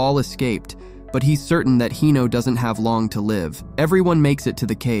they have all escaped, but he's certain that Hino doesn't have long to live. Everyone makes it to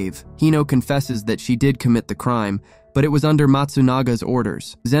the cave. Hino confesses that she did commit the crime, but it was under Matsunaga's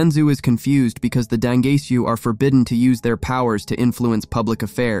orders. Zenzu is confused because the Dangaisyu are forbidden to use their powers to influence public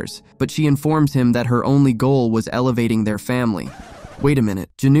affairs, but she informs him that her only goal was elevating their family. Wait a minute.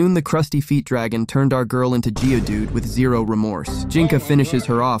 Janoon the Crusty Feet Dragon turned our girl into Geodude with zero remorse. Jinka finishes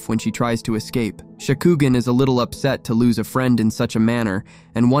her off when she tries to escape. Shakugan is a little upset to lose a friend in such a manner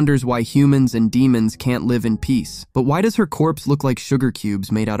and wonders why humans and demons can't live in peace. But why does her corpse look like sugar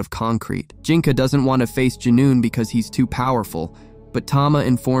cubes made out of concrete? Jinka doesn't want to face Janoon because he's too powerful, but Tama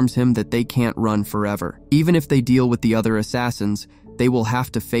informs him that they can't run forever. Even if they deal with the other assassins, they will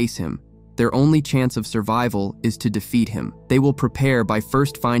have to face him. Their only chance of survival is to defeat him. They will prepare by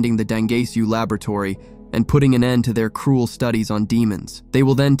first finding the Dangaisyu laboratory and putting an end to their cruel studies on demons. They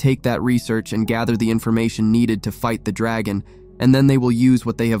will then take that research and gather the information needed to fight the dragon, and then they will use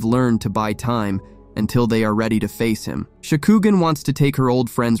what they have learned to buy time until they are ready to face him. Shakugan wants to take her old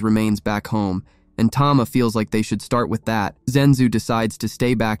friend's remains back home, and Tama feels like they should start with that. Zenzu decides to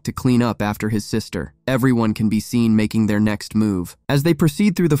stay back to clean up after his sister. Everyone can be seen making their next move. As they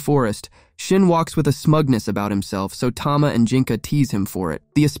proceed through the forest, Shin walks with a smugness about himself, so Tama and Jinka tease him for it.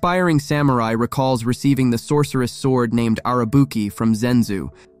 The aspiring samurai recalls receiving the sorceress sword named Arabuki from Zenzu.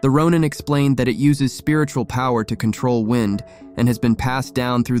 The Ronin explained that it uses spiritual power to control wind and has been passed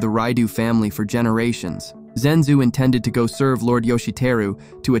down through the Raidu family for generations. Zenzu intended to go serve Lord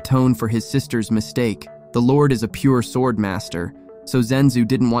Yoshiteru to atone for his sister's mistake. The Lord is a pure sword master, so Zenzu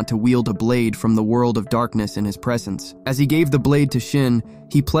didn't want to wield a blade from the world of darkness in his presence. As he gave the blade to Shin,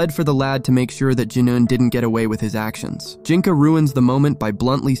 he pled for the lad to make sure that Jinun didn't get away with his actions. Jinka ruins the moment by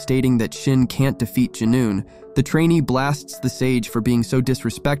bluntly stating that Shin can't defeat Jinun. The trainee blasts the sage for being so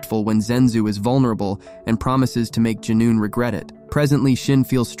disrespectful when Zenzu is vulnerable and promises to make Jinun regret it. Presently, Shin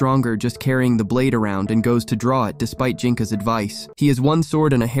feels stronger just carrying the blade around and goes to draw it despite Jinka's advice. He is one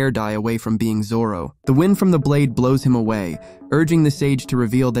sword and a hair dye away from being Zoro. The wind from the blade blows him away, urging the sage to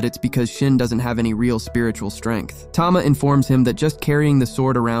reveal that it's because Shin doesn't have any real spiritual strength. Tama informs him that just carrying the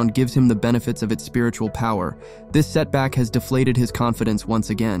sword around gives him the benefits of its spiritual power. This setback has deflated his confidence once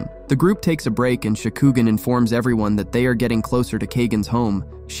again. The group takes a break and Shakugan informs everyone that they are getting closer to Kagen's home.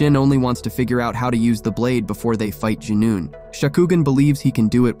 Shin only wants to figure out how to use the blade before they fight Jinun. Shakugan believes he can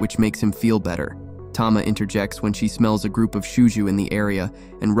do it, which makes him feel better. Tama interjects when she smells a group of shuju in the area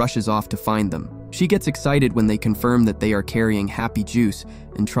and rushes off to find them. She gets excited when they confirm that they are carrying happy juice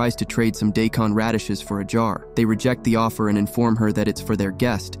and tries to trade some daikon radishes for a jar. They reject the offer and inform her that it's for their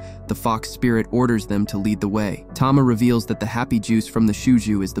guest. The fox spirit orders them to lead the way. Tama reveals that the happy juice from the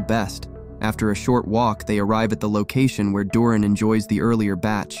shuju is the best. After a short walk, they arrive at the location where Doran enjoys the earlier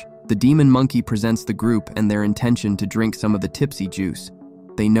batch. The demon monkey presents the group and their intention to drink some of the tipsy juice.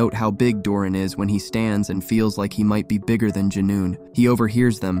 They note how big Doran is when he stands and feels like he might be bigger than Jinun. He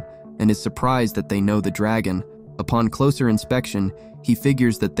overhears them and is surprised that they know the dragon. Upon closer inspection, he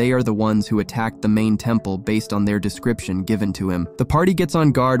figures that they are the ones who attacked the main temple based on their description given to him. The party gets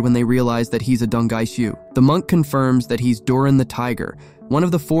on guard when they realize that he's a Dongaishu. The monk confirms that he's Doran the Tiger, one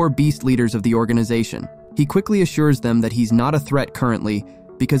of the 4 beast leaders of the organization. He quickly assures them that he's not a threat currently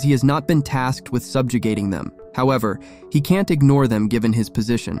because he has not been tasked with subjugating them. However, he can't ignore them given his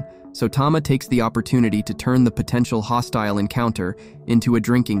position, so Tama takes the opportunity to turn the potential hostile encounter into a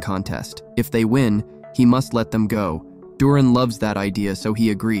drinking contest. If they win, he must let them go. Doran loves that idea, so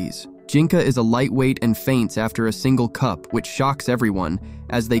he agrees. Jinka is a lightweight and faints after a single cup, which shocks everyone.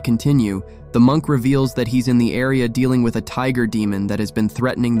 As they continue, the monk reveals that he's in the area dealing with a tiger demon that has been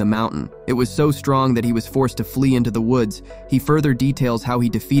threatening the mountain. It was so strong that he was forced to flee into the woods. He further details how he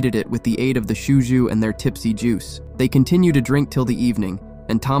defeated it with the aid of the shuju and their tipsy juice. They continue to drink till the evening,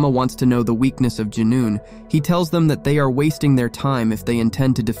 and Tama wants to know the weakness of Jinun. He tells them that they are wasting their time if they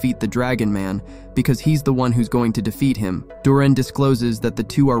intend to defeat the Dragon Man, because he's the one who's going to defeat him. Doran discloses that the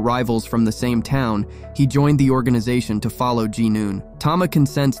two are rivals from the same town. He joined the organization to follow Jinun. Tama can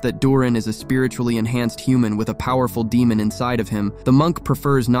sense that Doran is a spiritually enhanced human with a powerful demon inside of him. The monk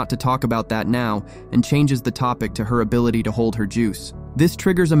prefers not to talk about that now and changes the topic to her ability to hold her juice. This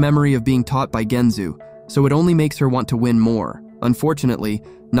triggers a memory of being taught by Genzu, so it only makes her want to win more. Unfortunately,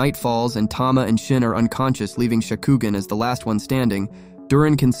 night falls and Tama and Shin are unconscious, leaving Shakugan as the last one standing.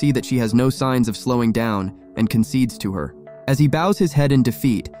 Doran can see that she has no signs of slowing down and concedes to her. As he bows his head in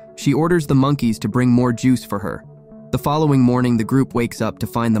defeat, she orders the monkeys to bring more juice for her. The following morning, the group wakes up to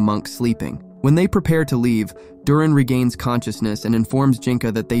find the monk sleeping. When they prepare to leave, Doran regains consciousness and informs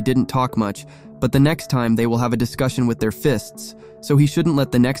Jinka that they didn't talk much, but the next time they will have a discussion with their fists, so he shouldn't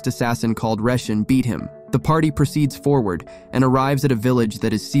let the next assassin called Reshin beat him. The party proceeds forward and arrives at a village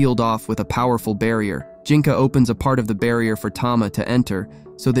that is sealed off with a powerful barrier. Jinka opens a part of the barrier for Tama to enter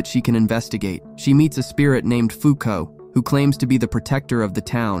so that she can investigate. She meets a spirit named Fuko, who claims to be the protector of the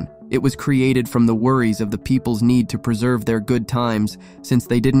town. It was created from the worries of the people's need to preserve their good times since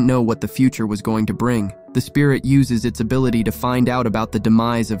they didn't know what the future was going to bring. The spirit uses its ability to find out about the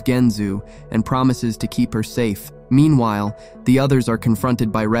demise of Genzu and promises to keep her safe. Meanwhile, the others are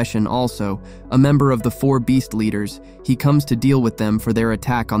confronted by Reshin also, a member of the 4 beast leaders. He comes to deal with them for their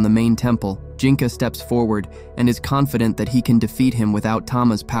attack on the main temple. Jinka steps forward and is confident that he can defeat him without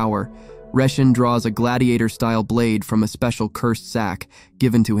Tama's power. Reshin draws a gladiator-style blade from a special cursed sack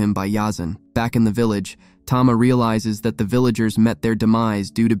given to him by Yazan. Back in the village, Tama realizes that the villagers met their demise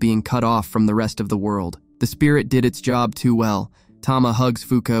due to being cut off from the rest of the world. The spirit did its job too well. Tama hugs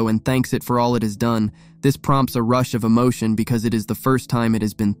Fuko and thanks it for all it has done. This prompts a rush of emotion because it is the first time it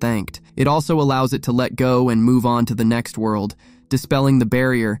has been thanked. It also allows it to let go and move on to the next world. Dispelling the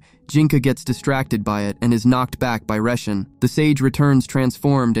barrier, Jinka gets distracted by it and is knocked back by Reshin. The sage returns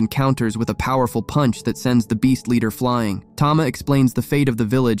transformed and counters with a powerful punch that sends the beast leader flying. Tama explains the fate of the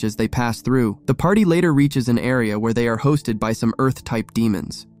village as they pass through. The party later reaches an area where they are hosted by some earth-type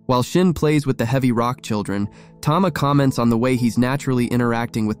demons. While Shin plays with the heavy rock children, Tama comments on the way he's naturally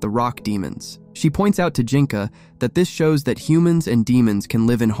interacting with the rock demons. She points out to Jinka that this shows that humans and demons can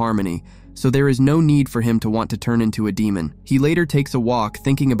live in harmony, so there is no need for him to want to turn into a demon. He later takes a walk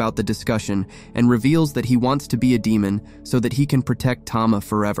thinking about the discussion and reveals that he wants to be a demon so that he can protect Tama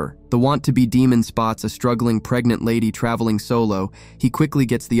forever. The want-to-be demon spots a struggling pregnant lady traveling solo. He quickly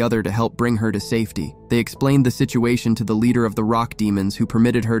gets the other to help bring her to safety. They explain the situation to the leader of the rock demons who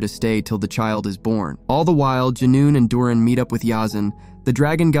permitted her to stay till the child is born. All the while, Janoon and Duran meet up with Yazan. The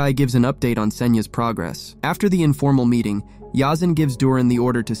dragon guy gives an update on Senya's progress. After the informal meeting, Yazan gives Duran the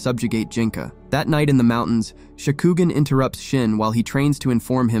order to subjugate Jinka. That night in the mountains, Shakugan interrupts Shin while he trains to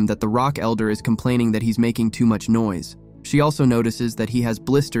inform him that the rock elder is complaining that he's making too much noise. She also notices that he has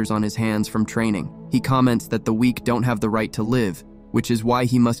blisters on his hands from training. He comments that the weak don't have the right to live, which is why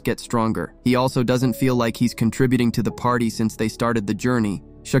he must get stronger. He also doesn't feel like he's contributing to the party since they started the journey.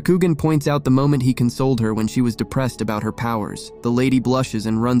 Shakugan points out the moment he consoled her when she was depressed about her powers. The lady blushes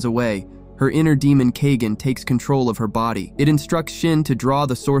and runs away. Her inner demon Kagan takes control of her body. It instructs Shin to draw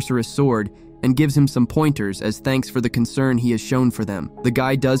the sorceress sword and gives him some pointers as thanks for the concern he has shown for them. The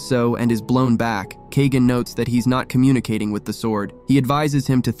guy does so and is blown back. Kagan notes that he's not communicating with the sword. He advises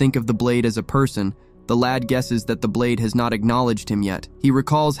him to think of the blade as a person. The lad guesses that the blade has not acknowledged him yet. He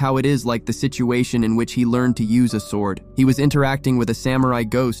recalls how it is like the situation in which he learned to use a sword. He was interacting with a samurai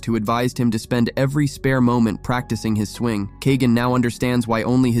ghost who advised him to spend every spare moment practicing his swing. Kagan now understands why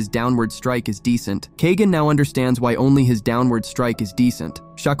only his downward strike is decent.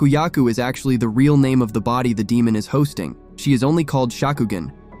 Shakuyaku is actually the real name of the body the demon is hosting. She is only called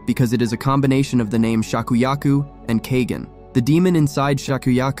Shakugan because it is a combination of the name Shakuyaku and Kagan. The demon inside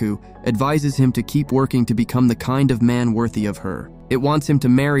Shakuyaku advises him to keep working to become the kind of man worthy of her. It wants him to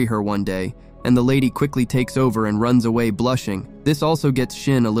marry her one day, and the lady quickly takes over and runs away blushing. This also gets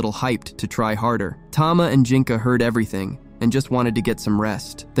Shin a little hyped to try harder. Tama and Jinka heard everything and just wanted to get some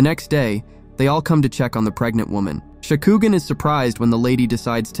rest. The next day, they all come to check on the pregnant woman. Shakugan is surprised when the lady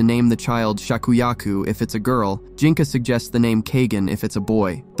decides to name the child Shakuyaku if it's a girl. Jinka suggests the name Kagan if it's a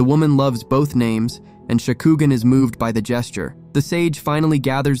boy. The woman loves both names, and Shakugan is moved by the gesture. The sage finally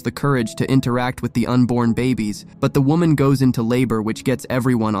gathers the courage to interact with the unborn babies, but the woman goes into labor, which gets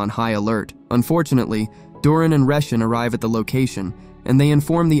everyone on high alert. Unfortunately, Duran and Reshin arrive at the location, and they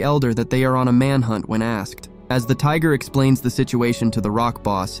inform the elder that they are on a manhunt when asked. As the tiger explains the situation to the rock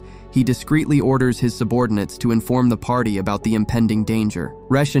boss, he discreetly orders his subordinates to inform the party about the impending danger.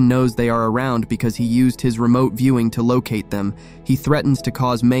 Reshin knows they are around because he used his remote viewing to locate them. He threatens to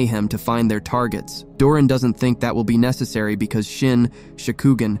cause mayhem to find their targets. Duran doesn't think that will be necessary because Shin,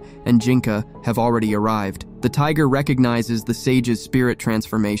 Shakugan, and Jinka have already arrived. The tiger recognizes the sage's spirit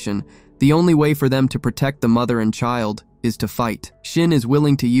transformation. The only way for them to protect the mother and child is to fight. Shin is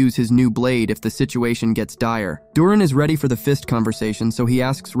willing to use his new blade if the situation gets dire. Duran is ready for the fist conversation, so he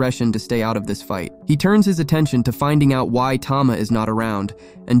asks Reshin to stay out of this fight. He turns his attention to finding out why Tama is not around,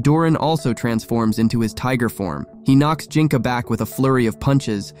 and Duran also transforms into his tiger form. He knocks Jinka back with a flurry of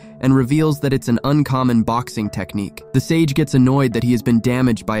punches and reveals that it's an uncommon boxing technique. The sage gets annoyed that he has been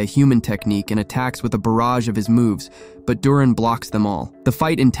damaged by a human technique and attacks with a barrage of his moves, but Duran blocks them all. The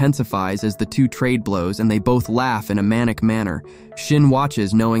fight intensifies as the two trade blows and they both laugh in a manic manner. Shin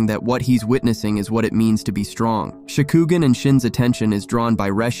watches, knowing that what he's witnessing is what it means to be strong. Shakugan and Shin's attention is drawn by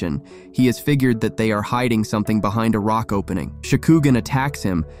Reshin. He has figured that they are hiding something behind a rock opening. Shakugan attacks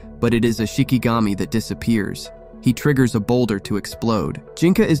him, but it is a Shikigami that disappears. He triggers a boulder to explode.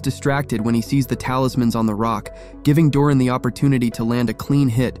 Jinka is distracted when he sees the talismans on the rock, giving Duran the opportunity to land a clean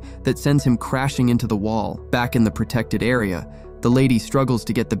hit that sends him crashing into the wall. Back in the protected area, the lady struggles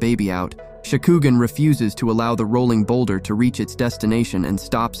to get the baby out. Shakugan refuses to allow the rolling boulder to reach its destination and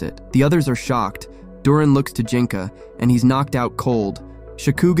stops it. The others are shocked. Duran looks to Jinka, and he's knocked out cold.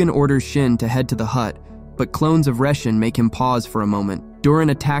 Shakugan orders Shin to head to the hut, but clones of Reshin make him pause for a moment.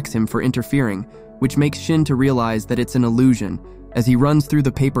 Duran attacks him for interfering, which makes Shin to realize that it's an illusion. As he runs through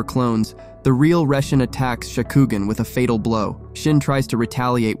the paper clones, the real Reshin attacks Shakugan with a fatal blow. Shin tries to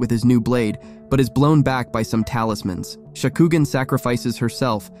retaliate with his new blade, but is blown back by some talismans. Shakugan sacrifices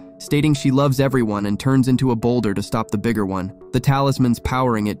herself, stating she loves everyone, and turns into a boulder to stop the bigger one. The talismans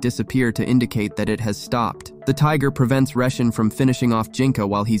powering it disappear to indicate that it has stopped. The tiger prevents Reshin from finishing off Jinka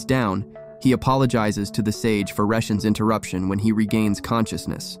while he's down. He apologizes to the sage for Reshin's interruption when he regains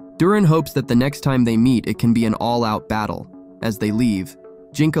consciousness. Duran hopes that the next time they meet, it can be an all-out battle. As they leave,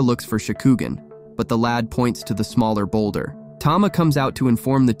 Jinka looks for Shakugan, but the lad points to the smaller boulder. Tama comes out to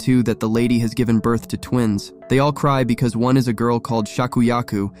inform the two that the lady has given birth to twins. They all cry because one is a girl called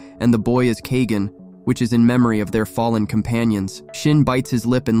Shakuyaku and the boy is Kagan, which is in memory of their fallen companions. Shin bites his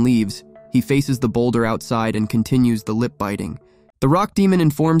lip and leaves. He faces the boulder outside and continues the lip biting. The rock demon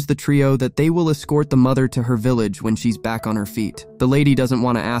informs the trio that they will escort the mother to her village when she's back on her feet. The lady doesn't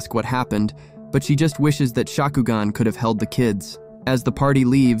want to ask what happened, but she just wishes that Shakugan could have held the kids. As the party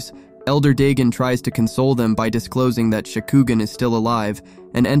leaves, Elder Dagon tries to console them by disclosing that Shakugan is still alive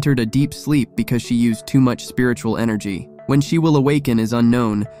and entered a deep sleep because she used too much spiritual energy. When she will awaken is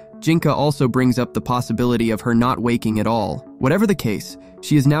unknown. Jinka also brings up the possibility of her not waking at all. Whatever the case,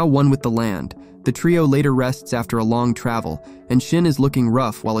 she is now one with the land. The trio later rests after a long travel, and Shin is looking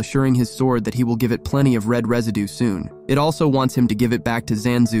rough while assuring his sword that he will give it plenty of red residue soon. It also wants him to give it back to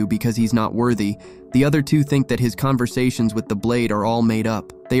Zanzu because he's not worthy. The other two think that his conversations with the blade are all made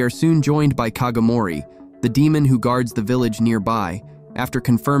up. They are soon joined by Kagamori, the demon who guards the village nearby, after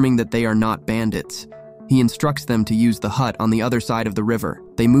confirming that they are not bandits. He instructs them to use the hut on the other side of the river.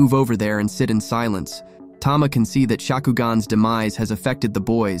 They move over there and sit in silence. Tama can see that Shakugan's demise has affected the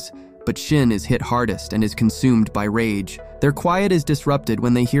boys, but Shin is hit hardest and is consumed by rage. Their quiet is disrupted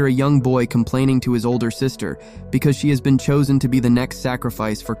when they hear a young boy complaining to his older sister because she has been chosen to be the next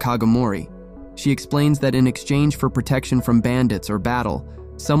sacrifice for Kagamori. She explains that in exchange for protection from bandits or battle,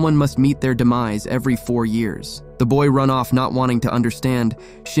 someone must meet their demise every 4 years. The boy run off not wanting to understand.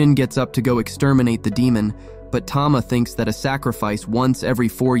 Shin gets up to go exterminate the demon, but Tama thinks that a sacrifice once every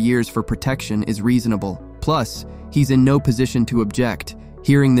 4 years for protection is reasonable. Plus, he's in no position to object.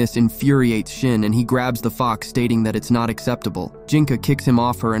 Hearing this infuriates Shin and he grabs the fox, stating that it's not acceptable. Jinka kicks him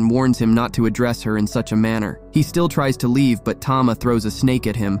off her and warns him not to address her in such a manner. He still tries to leave, but Tama throws a snake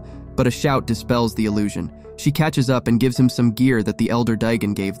at him, but a shout dispels the illusion. She catches up and gives him some gear that the Elder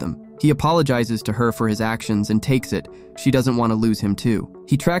Daigon gave them. He apologizes to her for his actions and takes it. She doesn't want to lose him too.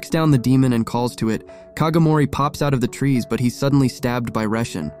 He tracks down the demon and calls to it. Kagamori pops out of the trees, but he's suddenly stabbed by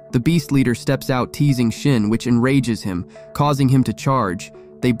Reshin. The beast leader steps out, teasing Shin, which enrages him, causing him to charge.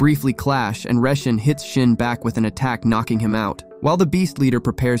 They briefly clash, and Reshin hits Shin back with an attack, knocking him out. While the beast leader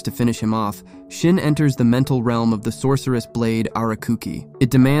prepares to finish him off, Shin enters the mental realm of the sorceress blade Arakuki.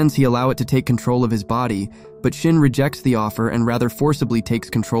 It demands he allow it to take control of his body, but Shin rejects the offer and rather forcibly takes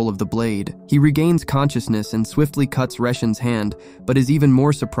control of the blade. He regains consciousness and swiftly cuts Reshin's hand, but is even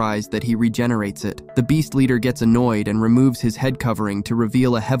more surprised that he regenerates it. The beast leader gets annoyed and removes his head covering to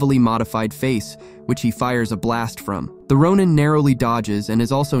reveal a heavily modified face, which he fires a blast from. The Ronin narrowly dodges and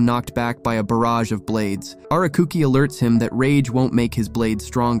is also knocked back by a barrage of blades. Arakuki alerts him that rage won't make his blade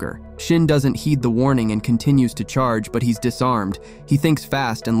stronger. Shin doesn't heed the warning and continues to charge, but he's disarmed. He thinks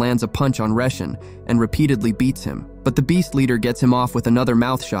fast and lands a punch on Reshin, and repeatedly beats him. But the beast leader gets him off with another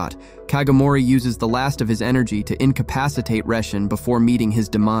mouth shot. Kagamori uses the last of his energy to incapacitate Reshin before meeting his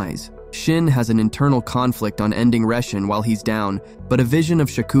demise. Shin has an internal conflict on ending Reshin while he's down, but a vision of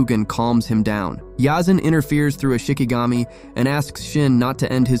Shakugan calms him down. Yazen interferes through a Shikigami and asks Shin not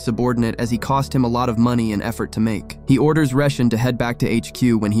to end his subordinate as he cost him a lot of money and effort to make. He orders Reshin to head back to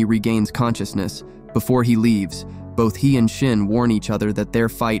HQ when he regains consciousness. Before he leaves, both he and Shin warn each other that their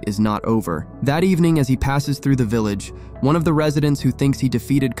fight is not over. That evening, as he passes through the village, one of the residents who thinks he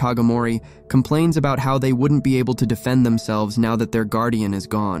defeated Kagamori complains about how they wouldn't be able to defend themselves now that their guardian is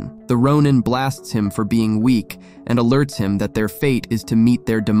gone. The Ronin blasts him for being weak and alerts him that their fate is to meet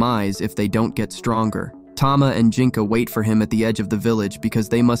their demise if they don't get stronger. Tama and Jinka wait for him at the edge of the village because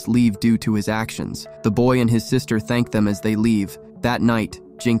they must leave due to his actions. The boy and his sister thank them as they leave. That night,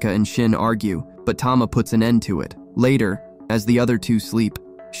 Jinka and Shin argue, but Tama puts an end to it. Later, as the other two sleep,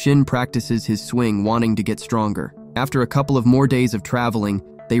 Shin practices his swing, wanting to get stronger. After a couple of more days of traveling,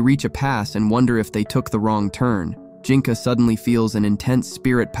 they reach a pass and wonder if they took the wrong turn. Jinka suddenly feels an intense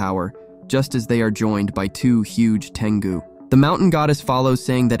spirit power, just as they are joined by two huge Tengu. The mountain goddess follows,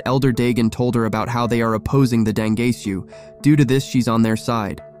 saying that Elder Dagon told her about how they are opposing the Dangaishu. Due to this, she's on their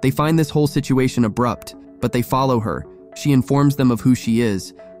side. They find this whole situation abrupt, but they follow her. She informs them of who she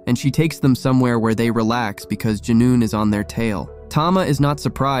is, and she takes them somewhere where they relax because Janoon is on their tail. Tama is not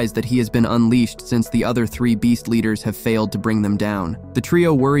surprised that he has been unleashed since the other three beast leaders have failed to bring them down. The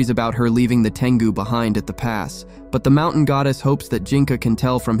trio worries about her leaving the Tengu behind at the pass, but the mountain goddess hopes that Jinka can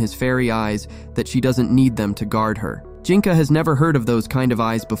tell from his fairy eyes that she doesn't need them to guard her. Jinka has never heard of those kind of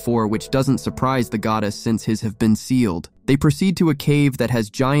eyes before, which doesn't surprise the goddess since his have been sealed. They proceed to a cave that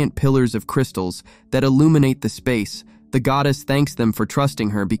has giant pillars of crystals that illuminate the space, The goddess thanks them for trusting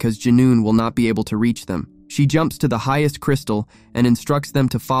her because Junoon will not be able to reach them. She jumps to the highest crystal and instructs them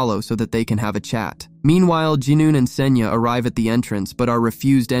to follow so that they can have a chat. Meanwhile, Junoon and Senya arrive at the entrance but are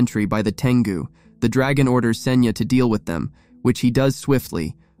refused entry by the Tengu. The dragon orders Senya to deal with them, which he does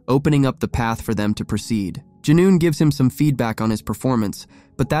swiftly, opening up the path for them to proceed. Junoon gives him some feedback on his performance,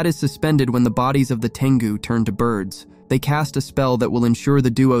 but that is suspended when the bodies of the Tengu turn to birds. They cast a spell that will ensure the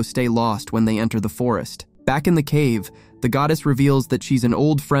duo stay lost when they enter the forest. Back in the cave, the goddess reveals that she's an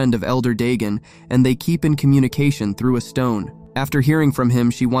old friend of Elder Dagon, and they keep in communication through a stone. After hearing from him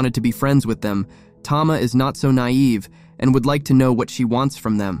she wanted to be friends with them, Tama is not so naive and would like to know what she wants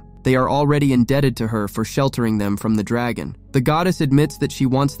from them. They are already indebted to her for sheltering them from the dragon. The goddess admits that she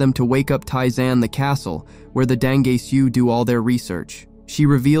wants them to wake up Taizan the castle, where the Dangaesu do all their research. She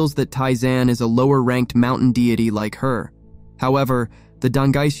reveals that Taizan is a lower-ranked mountain deity like her. However, the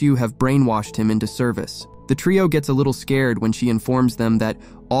Dangaesu have brainwashed him into service. The trio gets a little scared when she informs them that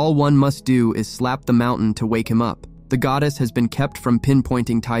all one must do is slap the mountain to wake him up. The goddess has been kept from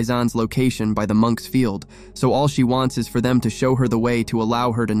pinpointing Taizan's location by the monk's field, so all she wants is for them to show her the way to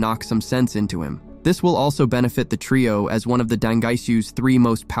allow her to knock some sense into him. This will also benefit the trio as one of the Dangaesu's 3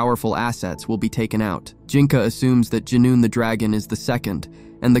 most powerful assets will be taken out. Jinka assumes that Junoon the dragon is the second,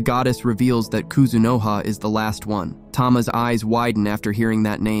 and the goddess reveals that Kuzunoha is the last one. Tama's eyes widen after hearing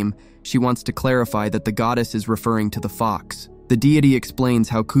that name. She wants to clarify that the goddess is referring to the fox. The deity explains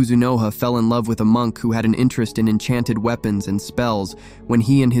how Kuzunoha fell in love with a monk who had an interest in enchanted weapons and spells when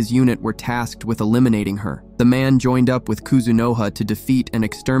he and his unit were tasked with eliminating her. The man joined up with Kuzunoha to defeat and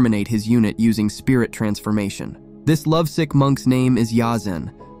exterminate his unit using spirit transformation. This lovesick monk's name is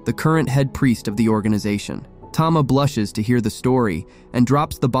Yazen, the current head priest of the organization. Tama blushes to hear the story and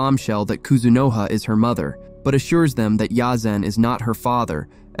drops the bombshell that Kuzunoha is her mother, but assures them that Yazen is not her father,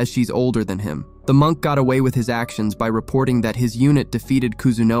 as she's older than him. The monk got away with his actions by reporting that his unit defeated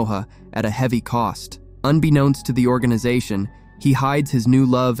Kuzunoha at a heavy cost. Unbeknownst to the organization, he hides his new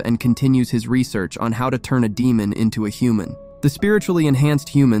love and continues his research on how to turn a demon into a human. The spiritually enhanced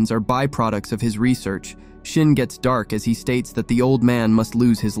humans are byproducts of his research. Shin gets dark as he states that the old man must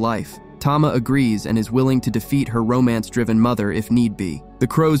lose his life. Tama agrees and is willing to defeat her romance-driven mother if need be. The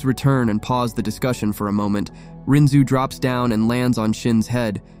crows return and pause the discussion for a moment. Rinzu drops down and lands on Shin's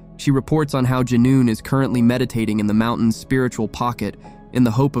head. She reports on how Junoon is currently meditating in the mountain's spiritual pocket in the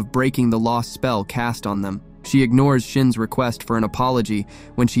hope of breaking the lost spell cast on them. She ignores Shin's request for an apology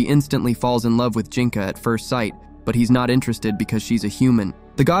when she instantly falls in love with Jinka at first sight, but he's not interested because she's a human.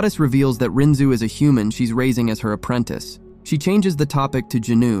 The goddess reveals that Rinzu is a human she's raising as her apprentice. She changes the topic to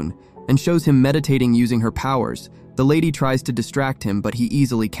Junoon and shows him meditating using her powers. The lady tries to distract him, but he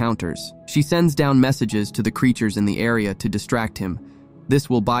easily counters. She sends down messages to the creatures in the area to distract him. This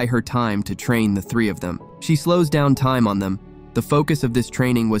will buy her time to train the 3 of them. She slows down time on them. The focus of this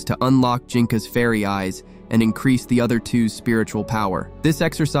training was to unlock Jinka's fairy eyes and increase the other 2's spiritual power. This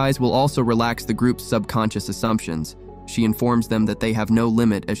exercise will also relax the group's subconscious assumptions. She informs them that they have no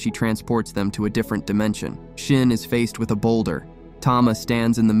limit as she transports them to a different dimension. Shin is faced with a boulder. Tama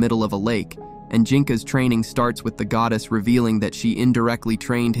stands in the middle of a lake, and Jinka's training starts with the goddess revealing that she indirectly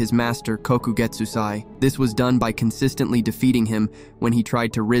trained his master Kokugetsusai. This was done by consistently defeating him when he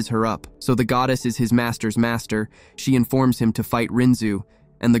tried to riz her up. So the goddess is his master's master. She informs him to fight Rinzu,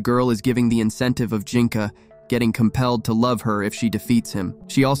 and the girl is giving the incentive of Jinka, getting compelled to love her if she defeats him.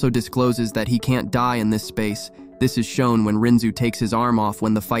 She also discloses that he can't die in this space. This is shown when Rinzu takes his arm off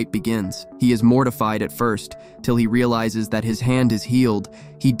when the fight begins. He is mortified at first, till he realizes that his hand is healed.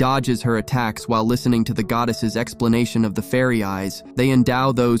 He dodges her attacks while listening to the goddess's explanation of the fairy eyes. They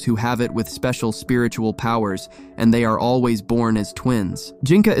endow those who have it with special spiritual powers, and they are always born as twins.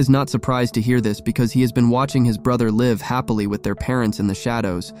 Jinka is not surprised to hear this because he has been watching his brother live happily with their parents in the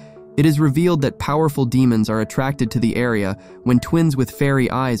shadows. It is revealed that powerful demons are attracted to the area when twins with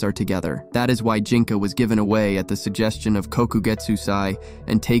fairy eyes are together. That is why Jinka was given away at the suggestion of Kokugetsusai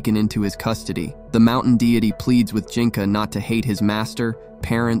and taken into his custody. The mountain deity pleads with Jinka not to hate his master,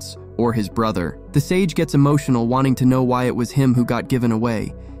 parents, or his brother. The sage gets emotional, wanting to know why it was him who got given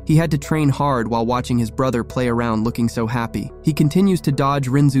away. He had to train hard while watching his brother play around looking so happy. He continues to dodge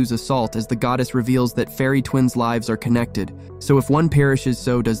Rinzu's assault as the goddess reveals that fairy twins' lives are connected, so if one perishes,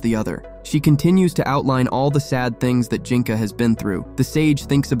 so does the other. She continues to outline all the sad things that Jinka has been through. The sage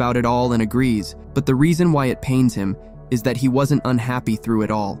thinks about it all and agrees, but the reason why it pains him is that he wasn't unhappy through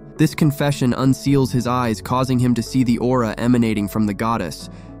it all. This confession unseals his eyes, causing him to see the aura emanating from the goddess.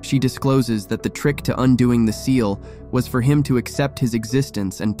 She discloses that the trick to undoing the seal was for him to accept his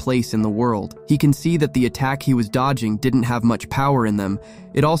existence and place in the world. He can see that the attack he was dodging didn't have much power in them.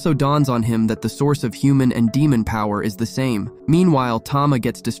 It also dawns on him that the source of human and demon power is the same. Meanwhile, Tama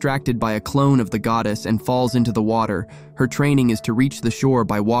gets distracted by a clone of the goddess and falls into the water. Her training is to reach the shore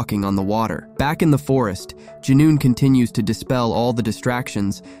by walking on the water. Back in the forest, Junoon continues to dispel all the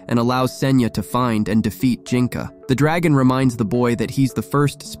distractions and allows Senya to find and defeat Jinka. The dragon reminds the boy that he's the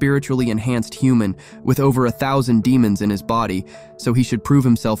first spiritually enhanced human with over 1,000 demons in his body, so he should prove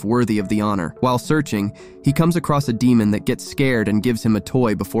himself worthy of the honor. While searching, he comes across a demon that gets scared and gives him a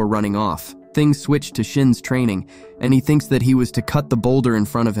toy before running off. Things switch to Shin's training, and he thinks that he was to cut the boulder in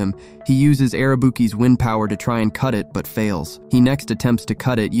front of him. He uses Arabuki's wind power to try and cut it, but fails. He next attempts to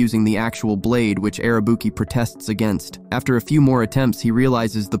cut it using the actual blade, which Arabuki protests against. After a few more attempts, he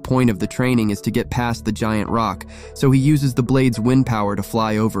realizes the point of the training is to get past the giant rock, so he uses the blade's wind power to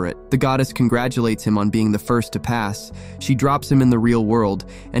fly over it. The goddess congratulates him on being the first to pass. She drops him in the real world,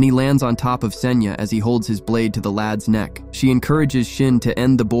 and he lands on top of Senya as he holds his blade to the lad's neck. She encourages Shin to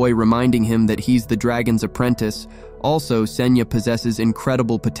end the boy, reminding him that he's the dragon's apprentice. Also, Senya possesses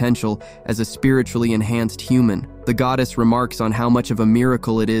incredible potential as a spiritually enhanced human. The goddess remarks on how much of a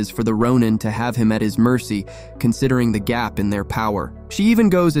miracle it is for the Ronin to have him at his mercy, considering the gap in their power. She even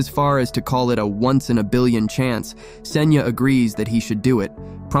goes as far as to call it a once-in-a-billion chance. Senya agrees that he should do it,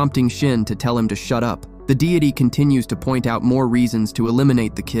 prompting Shin to tell him to shut up. The deity continues to point out more reasons to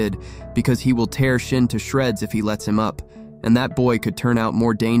eliminate the kid, because he will tear Shin to shreds if he lets him up, and that boy could turn out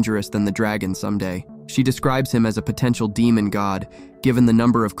more dangerous than the dragon someday. She describes him as a potential demon god, given the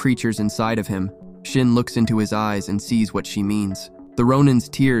number of creatures inside of him. Shin looks into his eyes and sees what she means. The Ronin's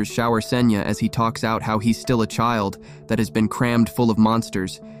tears shower Senya as he talks out how he's still a child that has been crammed full of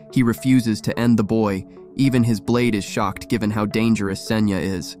monsters. He refuses to end the boy. Even his blade is shocked given how dangerous Senya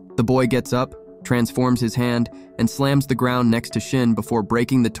is. The boy gets up, transforms his hand, and slams the ground next to Shin before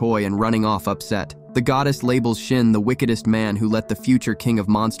breaking the toy and running off upset. The goddess labels Shin the wickedest man who let the future king of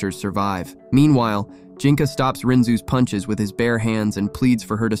monsters survive. Meanwhile, Jinka stops Rinzu's punches with his bare hands and pleads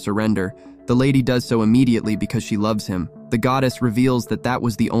for her to surrender. The lady does so immediately because she loves him. The goddess reveals that that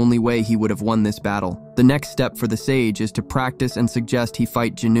was the only way he would have won this battle. The next step for the sage is to practice and suggest he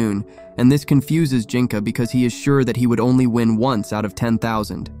fight Junoon, and this confuses Jinka because he is sure that he would only win once out of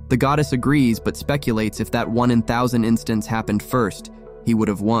 10,000. The goddess agrees but speculates if that 1 in 1,000 instance happened first, he would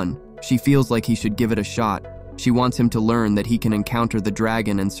have won. She feels like he should give it a shot. She wants him to learn that he can encounter the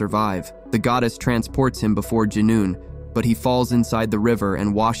dragon and survive. The goddess transports him before Junoon, but he falls inside the river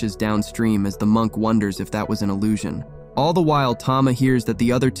and washes downstream as the monk wonders if that was an illusion. All the while, Tama hears that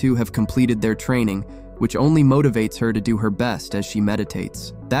the other two have completed their training, which only motivates her to do her best as she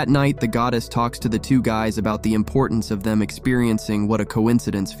meditates. That night, the goddess talks to the two guys about the importance of them experiencing what a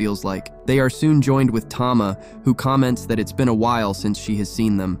coincidence feels like. They are soon joined with Tama, who comments that it's been a while since she has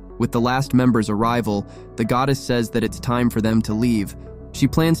seen them. With the last member's arrival, the goddess says that it's time for them to leave. She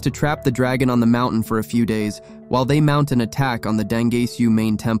plans to trap the dragon on the mountain for a few days, while they mount an attack on the Dangesu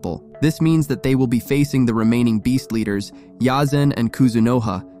main temple. This means that they will be facing the remaining beast leaders, Yazen and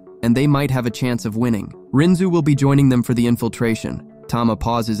Kuzunoha, and they might have a chance of winning. Rinzu will be joining them for the infiltration. Tama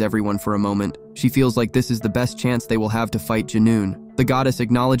pauses everyone for a moment. She feels like this is the best chance they will have to fight Junoon. The goddess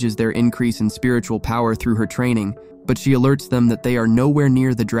acknowledges their increase in spiritual power through her training, but she alerts them that they are nowhere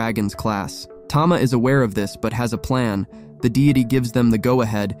near the dragon's class. Tama is aware of this but has a plan. The deity gives them the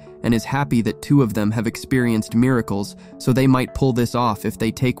go-ahead and is happy that two of them have experienced miracles, so they might pull this off if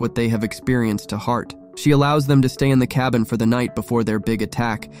they take what they have experienced to heart. She allows them to stay in the cabin for the night before their big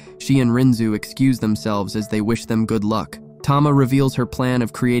attack. She and Rinzu excuse themselves as they wish them good luck. Tama reveals her plan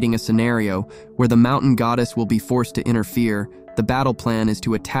of creating a scenario where the mountain goddess will be forced to interfere. The battle plan is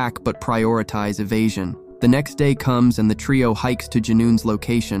to attack but prioritize evasion. The next day comes and the trio hikes to Junoon's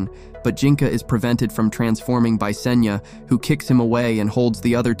location, but Jinka is prevented from transforming by Senya, who kicks him away and holds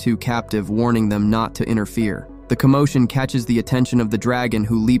the other two captive, warning them not to interfere. The commotion catches the attention of the dragon,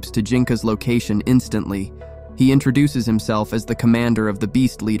 who leaps to Jinka's location instantly. He introduces himself as the commander of the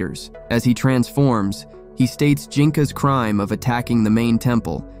beast leaders. As he transforms, he states Jinka's crime of attacking the main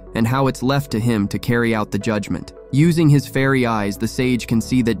temple and how it's left to him to carry out the judgment. Using his fairy eyes, the sage can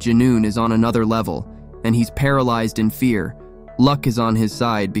see that Junoon is on another level, and he's paralyzed in fear. Luck is on his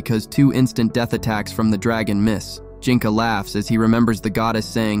side because 2 instant death attacks from the dragon miss. Jinka laughs as he remembers the goddess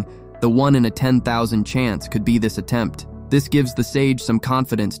saying, the 1 in a 10,000 chance could be this attempt. This gives the sage some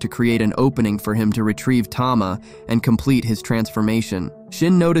confidence to create an opening for him to retrieve Tama and complete his transformation.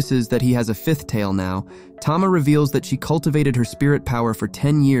 Shin notices that he has a 5th tail now. Tama reveals that she cultivated her spirit power for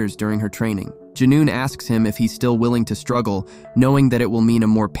 10 years during her training. Janoon asks him if he's still willing to struggle, knowing that it will mean a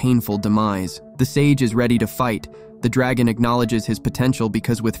more painful demise. The sage is ready to fight. The dragon acknowledges his potential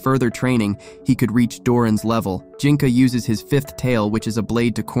because with further training, he could reach Doran's level. Jinka uses his fifth tail, which is a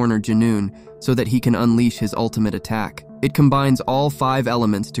blade, to corner Janoon so that he can unleash his ultimate attack. It combines all 5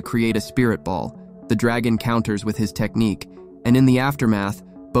 elements to create a spirit ball. The dragon counters with his technique, and in the aftermath,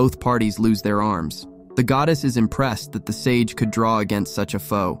 both parties lose their arms. The goddess is impressed that the sage could draw against such a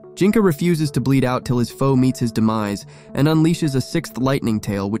foe. Jinka refuses to bleed out till his foe meets his demise and unleashes a 6th lightning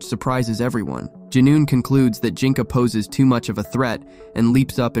tail, which surprises everyone. Janoon concludes that Jinka poses too much of a threat and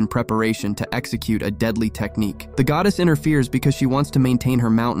leaps up in preparation to execute a deadly technique. The goddess interferes because she wants to maintain her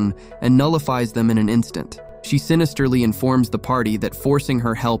mountain and nullifies them in an instant. She sinisterly informs the party that forcing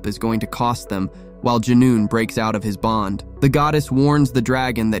her help is going to cost them, while Janoon breaks out of his bond. The goddess warns the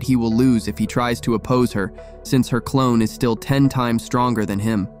dragon that he will lose if he tries to oppose her, since her clone is still 10 times stronger than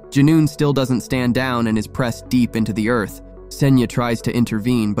him. Janoon still doesn't stand down and is pressed deep into the earth. Senya tries to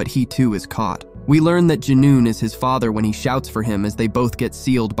intervene, but he too is caught. We learn that Janoon is his father when he shouts for him as they both get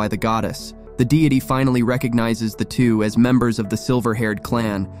sealed by the goddess. The deity finally recognizes the two as members of the silver-haired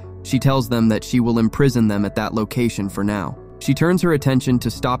clan. She tells them that she will imprison them at that location for now. She turns her attention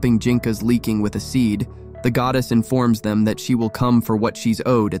to stopping Jinka's leaking with a seed. The goddess informs them that she will come for what she's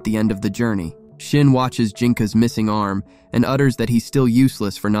owed at the end of the journey. Shin watches Jinka's missing arm and utters that he's still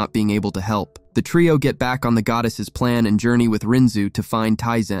useless for not being able to help. The trio get back on the goddess's plan and journey with Rinzu to find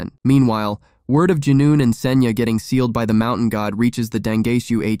Taizen. Meanwhile, word of Janoon and Senya getting sealed by the mountain god reaches the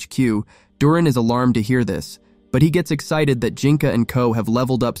Dangaishu HQ. Duran is alarmed to hear this, but he gets excited that Jinka and Co have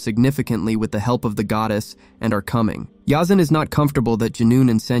leveled up significantly with the help of the goddess and are coming. Yazan is not comfortable that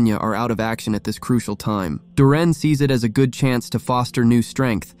Janoon and Senya are out of action at this crucial time. Duran sees it as a good chance to foster new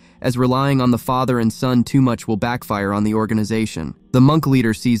strength, as relying on the father and son too much will backfire on the organization. The monk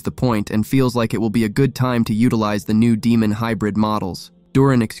leader sees the point and feels like it will be a good time to utilize the new demon hybrid models.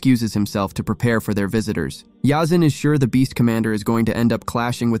 Duran excuses himself to prepare for their visitors. Yazan is sure the Beast Commander is going to end up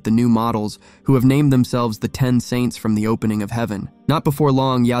clashing with the new models who have named themselves the 10 Saints from the opening of heaven. Not before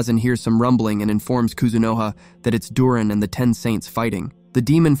long, Yazan hears some rumbling and informs Kuzunoha that it's Duran and the 10 Saints fighting. The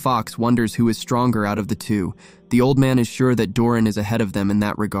demon fox wonders who is stronger out of the two. The old man is sure that Duran is ahead of them in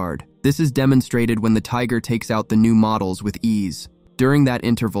that regard. This is demonstrated when the tiger takes out the new models with ease. During that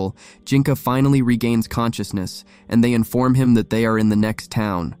interval, Jinka finally regains consciousness, and they inform him that they are in the next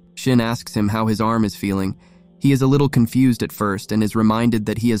town. Shin asks him how his arm is feeling. He is a little confused at first and is reminded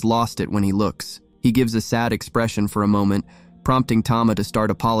that he has lost it when he looks. He gives a sad expression for a moment, prompting Tama to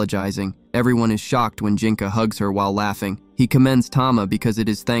start apologizing. Everyone is shocked when Jinka hugs her while laughing. He commends Tama because it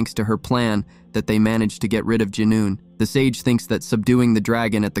is thanks to her plan that they managed to get rid of Janoon. The sage thinks that subduing the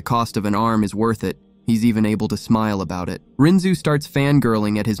dragon at the cost of an arm is worth it. He's even able to smile about it. Rinzu starts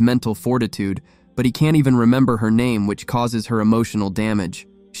fangirling at his mental fortitude, but he can't even remember her name, which causes her emotional damage.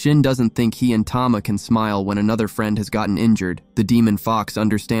 Shin doesn't think he and Tama can smile when another friend has gotten injured. The demon fox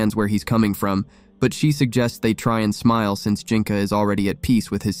understands where he's coming from, but she suggests they try and smile since Jinka is already at peace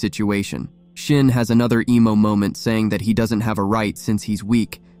with his situation. Shin has another emo moment saying that he doesn't have a right since he's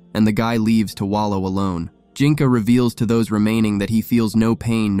weak, and the guy leaves to wallow alone. Jinka reveals to those remaining that he feels no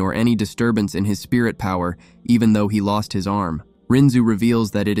pain nor any disturbance in his spirit power, even though he lost his arm. Rinzu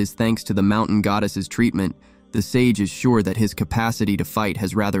reveals that it is thanks to the mountain goddess's treatment. The sage is sure that his capacity to fight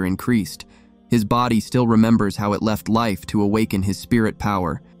has rather increased. His body still remembers how it left life to awaken his spirit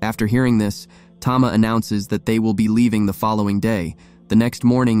power. After hearing this, Tama announces that they will be leaving the following day. The next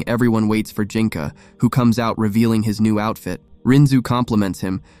morning, everyone waits for Jinka, who comes out revealing his new outfit. Rinzu compliments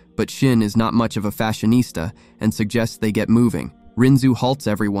him, but Shin is not much of a fashionista and suggests they get moving. Rinzu halts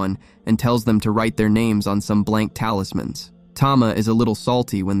everyone and tells them to write their names on some blank talismans. Tama is a little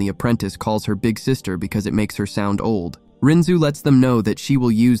salty when the apprentice calls her big sister because it makes her sound old. Rinzu lets them know that she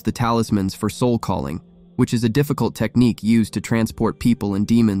will use the talismans for soul calling, which is a difficult technique used to transport people and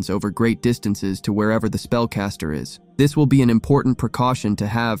demons over great distances to wherever the spellcaster is. This will be an important precaution to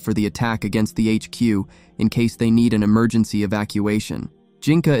have for the attack against the HQ in case they need an emergency evacuation.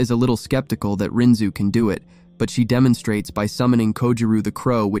 Jinka is a little skeptical that Rinzu can do it, but she demonstrates by summoning Kojiru the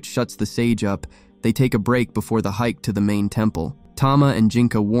crow, which shuts the sage up. They take a break before the hike to the main temple. Tama and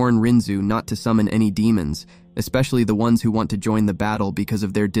Jinka warn Rinzu not to summon any demons, especially the ones who want to join the battle because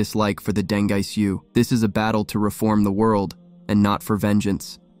of their dislike for the Dengaishu. This is a battle to reform the world, and not for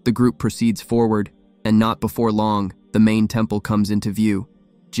vengeance. The group proceeds forward, and not before long, the main temple comes into view.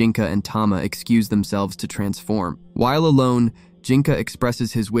 Jinka and Tama excuse themselves to transform. While alone, Jinka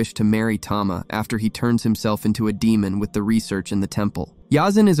expresses his wish to marry Tama after he turns himself into a demon with the research in the temple.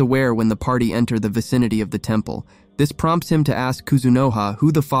 Yazan is aware when the party enter the vicinity of the temple This prompts him to ask Kuzunoha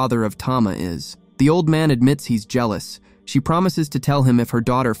who the father of Tama is. The old man admits he's jealous. She promises to tell him if her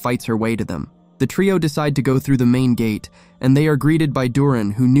daughter fights her way to them. The trio decide to go through the main gate, and they are greeted by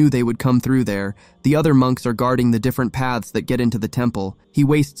Durin, who knew they would come through there. The other monks are guarding the different paths that get into the temple. He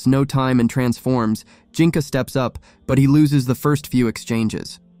wastes no time and transforms. Jinka steps up, but he loses the first few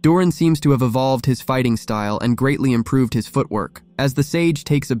exchanges. Durin seems to have evolved his fighting style and greatly improved his footwork. As the sage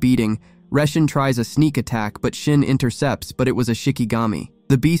takes a beating, Reshin tries a sneak attack, but Shin intercepts, but it was a Shikigami.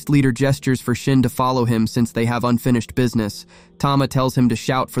 The beast leader gestures for Shin to follow him since they have unfinished business. Tama tells him to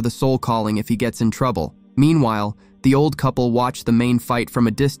shout for the soul calling if he gets in trouble. Meanwhile, the old couple watch the main fight from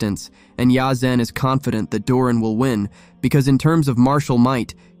a distance, and Yazen is confident that Durin will win, because in terms of martial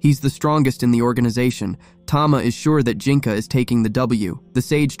might, he's the strongest in the organization. Tama is sure that Jinka is taking the W. The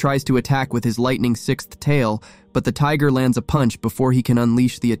sage tries to attack with his lightning sixth tail, but the tiger lands a punch before he can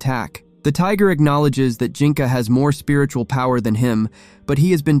unleash the attack. The tiger acknowledges that Jinka has more spiritual power than him, but he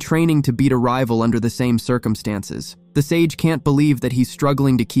has been training to beat a rival under the same circumstances. The sage can't believe that he's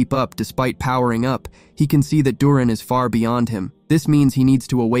struggling to keep up despite powering up. He can see that Durin is far beyond him. This means he needs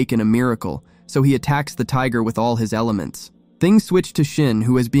to awaken a miracle, so he attacks the tiger with all his elements. Things switch to Shin,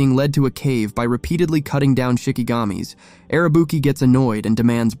 who is being led to a cave by repeatedly cutting down Shikigamis. Arabuki gets annoyed and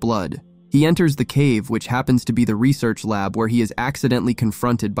demands blood. He enters the cave, which happens to be the research lab where he is accidentally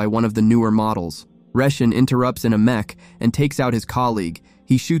confronted by one of the newer models. Reshin interrupts in a mech and takes out his colleague.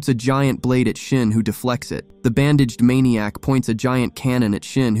 He shoots a giant blade at Shin, who deflects it. The bandaged maniac points a giant cannon at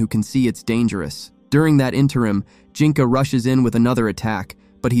Shin, who can see it's dangerous. During that interim, Jinka rushes in with another attack,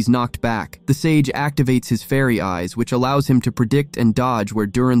 but he's knocked back. The sage activates his fairy eyes, which allows him to predict and dodge where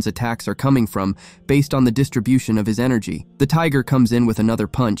Durin's attacks are coming from based on the distribution of his energy. The tiger comes in with another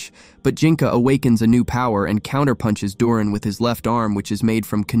punch, but Jinka awakens a new power and counterpunches Durin with his left arm, which is made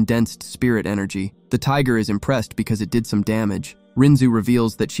from condensed spirit energy. The tiger is impressed because it did some damage. Rinzu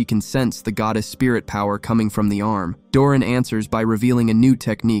reveals that she can sense the goddess spirit power coming from the arm. Durin answers by revealing a new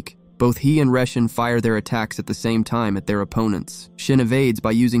technique. Both he and Reshin fire their attacks at the same time at their opponents. Shin evades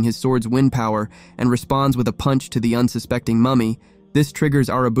by using his sword's wind power and responds with a punch to the unsuspecting mummy. This triggers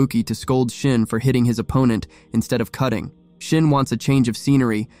Arabuki to scold Shin for hitting his opponent instead of cutting. Shin wants a change of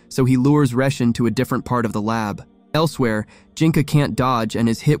scenery, so he lures Reshin to a different part of the lab. Elsewhere, Jinka can't dodge and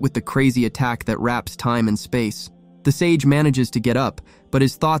is hit with the crazy attack that wraps time and space. The sage manages to get up, but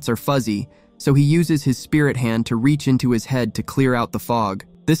his thoughts are fuzzy, so he uses his spirit hand to reach into his head to clear out the fog.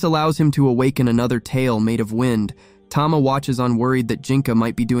 This allows him to awaken another tail made of wind. Tama watches on, worried that Jinka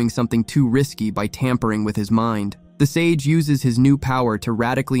might be doing something too risky by tampering with his mind. The sage uses his new power to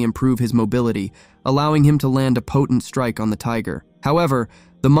radically improve his mobility, allowing him to land a potent strike on the tiger. However,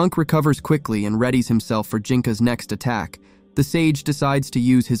 the monk recovers quickly and readies himself for Jinka's next attack. The sage decides to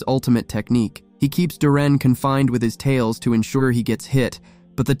use his ultimate technique. He keeps Duren confined with his tails to ensure he gets hit,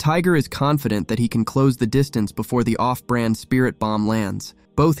 but the tiger is confident that he can close the distance before the off-brand spirit bomb lands.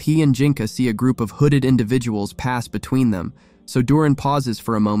 Both he and Jinka see a group of hooded individuals pass between them, so Durin pauses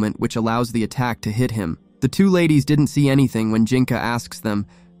for a moment, which allows the attack to hit him. The two ladies didn't see anything when Jinka asks them.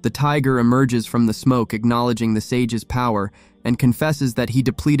 The tiger emerges from the smoke, acknowledging the sage's power, and confesses that he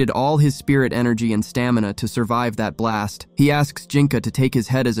depleted all his spirit energy and stamina to survive that blast. He asks Jinka to take his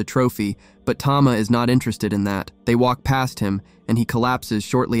head as a trophy, but Tama is not interested in that. They walk past him, and he collapses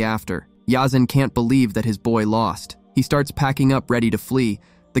shortly after. Yazen can't believe that his boy lost. He starts packing up, ready to flee.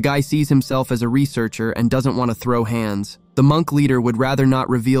 The guy sees himself as a researcher and doesn't want to throw hands. The monk leader would rather not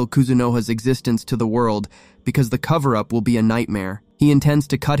reveal Kuzunoha's existence to the world because the cover-up will be a nightmare. He intends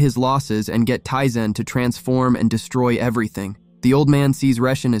to cut his losses and get Taizen to transform and destroy everything. The old man sees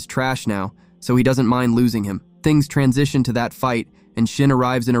Reshin as trash now, so he doesn't mind losing him. Things transition to that fight, and Shin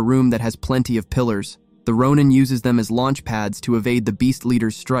arrives in a room that has plenty of pillars. The Ronin uses them as launch pads to evade the beast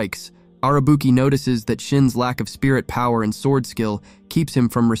leader's strikes. Arabuki notices that Shin's lack of spirit power and sword skill keeps him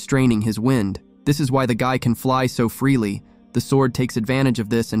from restraining his wind. This is why the guy can fly so freely. The sword takes advantage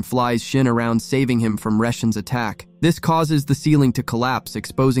of this and flies Shin around, saving him from Reshin's attack. This causes the ceiling to collapse,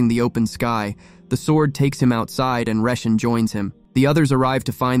 exposing the open sky. The sword takes him outside and Reshin joins him. The others arrive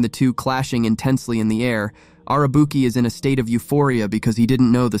to find the two clashing intensely in the air. Arabuki is in a state of euphoria because he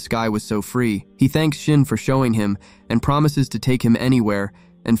didn't know the sky was so free. He thanks Shin for showing him and promises to take him anywhere,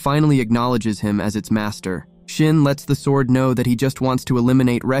 and finally acknowledges him as its master. Shin lets the sword know that he just wants to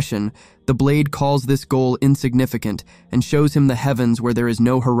eliminate Reshin. The blade calls this goal insignificant and shows him the heavens where there is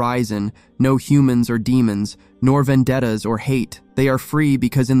no horizon, no humans or demons, nor vendettas or hate. They are free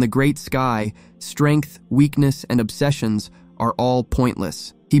because in the great sky, strength, weakness, and obsessions are all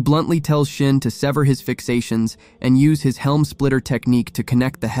pointless. He bluntly tells Shin to sever his fixations and use his helm splitter technique to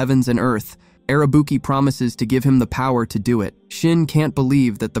connect the heavens and earth. Arabuki promises to give him the power to do it. Shin can't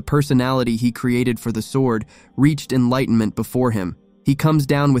believe that the personality he created for the sword reached enlightenment before him. He comes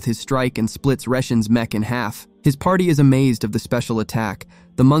down with his strike and splits Reshin's mech in half. His party is amazed of the special attack.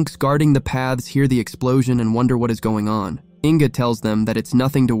 The monks guarding the paths hear the explosion and wonder what is going on. Inga tells them that it's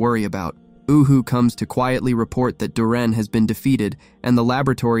nothing to worry about. Uhu comes to quietly report that Duren has been defeated and the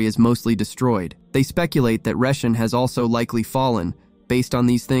laboratory is mostly destroyed. They speculate that Reshin has also likely fallen. Based on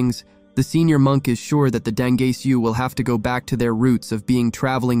these things, the senior monk is sure that the Dengaisyu will have to go back to their roots of being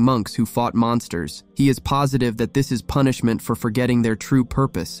traveling monks who fought monsters. He is positive that this is punishment for forgetting their true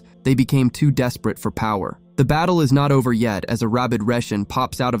purpose. They became too desperate for power. The battle is not over yet as a rabid Reshin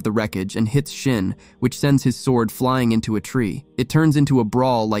pops out of the wreckage and hits Shin, which sends his sword flying into a tree. It turns into a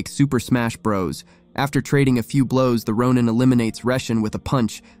brawl like Super Smash Bros. After trading a few blows, the Ronin eliminates Reshin with a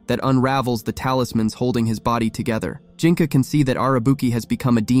punch that unravels the talismans holding his body together. Jinka can see that Arabuki has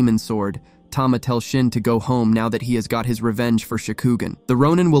become a demon sword. Tama tells Shin to go home now that he has got his revenge for Shikugan. The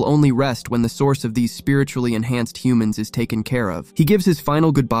Ronin will only rest when the source of these spiritually enhanced humans is taken care of. He gives his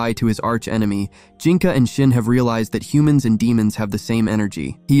final goodbye to his arch-enemy. Jinka and Shin have realized that humans and demons have the same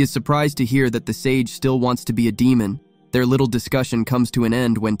energy. He is surprised to hear that the sage still wants to be a demon. Their little discussion comes to an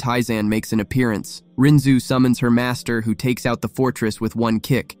end when Taizan makes an appearance. Rinzu summons her master, who takes out the fortress with one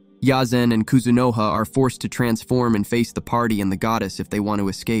kick. Yazen and Kuzunoha are forced to transform and face the party and the goddess if they want to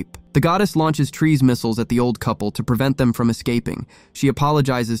escape. The goddess launches trees missiles at the old couple to prevent them from escaping. She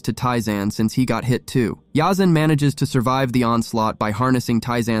apologizes to Taizan since he got hit too. Yazen manages to survive the onslaught by harnessing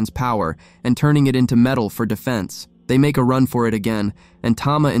Taizan's power and turning it into metal for defense. They make a run for it again, and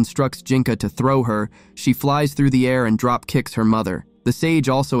Tama instructs Jinka to throw her. She flies through the air and drop kicks her mother. The sage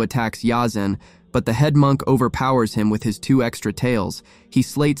also attacks Yazen, but the head monk overpowers him with his 2 extra tails. He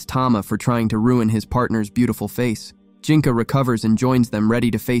slates Tama for trying to ruin his partner's beautiful face. Jinka recovers and joins them,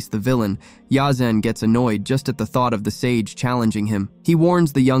 ready to face the villain. Yazen gets annoyed just at the thought of the sage challenging him. He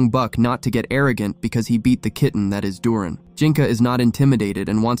warns the young buck not to get arrogant because he beat the kitten that is Duren. Jinka is not intimidated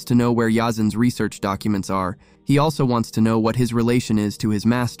and wants to know where Yazen's research documents are. He also wants to know what his relation is to his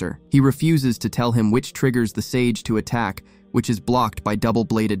master. He refuses to tell him which triggers the sage to attack, which is blocked by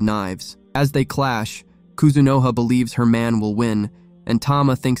double-bladed knives. As they clash, Kuzunoha believes her man will win, and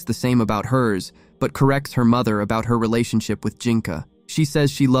Tama thinks the same about hers, but corrects her mother about her relationship with Jinka. She says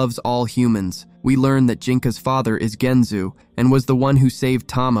she loves all humans. We learn that Jinka's father is Genzu, and was the one who saved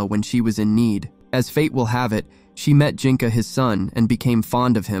Tama when she was in need. As fate will have it, she met Jinka, his son, and became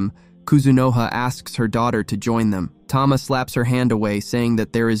fond of him. Kuzunoha asks her daughter to join them. Tama slaps her hand away, saying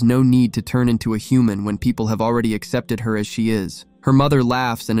that there is no need to turn into a human when people have already accepted her as she is. Her mother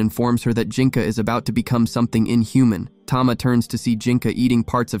laughs and informs her that Jinka is about to become something inhuman. Tama turns to see Jinka eating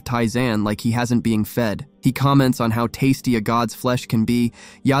parts of Taizan like he hasn't being fed. He comments on how tasty a god's flesh can be.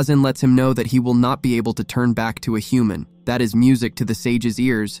 Yazen lets him know that he will not be able to turn back to a human. That is music to the sage's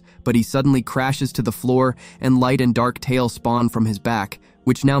ears, but he suddenly crashes to the floor and light and dark tail spawn from his back,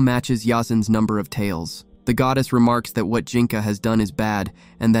 which now matches Yazen's number of tails. The goddess remarks that what Jinka has done is bad,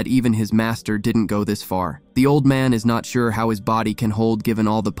 and that even his master didn't go this far. The old man is not sure how his body can hold given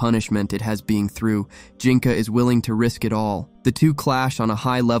all the punishment it has been through. Jinka is willing to risk it all. The two clash on a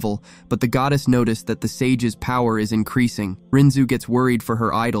high level, but the goddess noticed that the sage's power is increasing. Rinzu gets worried for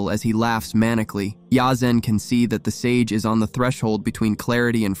her idol as he laughs manically. Yazen can see that the sage is on the threshold between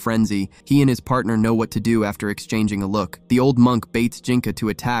clarity and frenzy. He and his partner know what to do after exchanging a look. The old monk baits Jinka to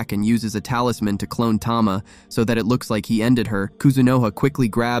attack and uses a talisman to clone Tama so that it looks like he ended her. Kuzunoha quickly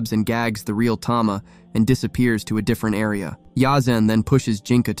grabs and gags the real Tama and disappears to a different area. Yazen then pushes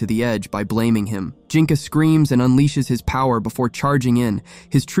Jinka to the edge by blaming him. Jinka screams and unleashes his power before charging in.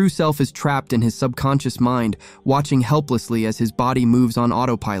 His true self is trapped in his subconscious mind, watching helplessly as his body moves on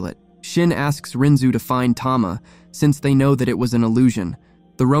autopilot. Shin asks Rinzu to find Tama, since they know that it was an illusion.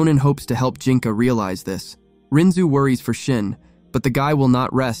 The Ronin hopes to help Jinka realize this. Rinzu worries for Shin, but the guy will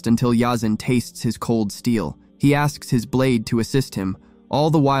not rest until Yazen tastes his cold steel. He asks his blade to assist him. All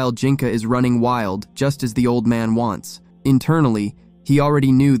the while, Jinka is running wild, just as the old man wants. Internally, he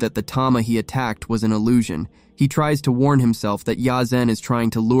already knew that the Tama he attacked was an illusion. He tries to warn himself that Yazen is trying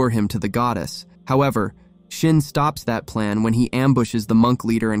to lure him to the goddess. However, Shin stops that plan when he ambushes the monk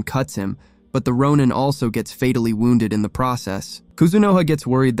leader and cuts him, but the Ronin also gets fatally wounded in the process. Kuzunoha gets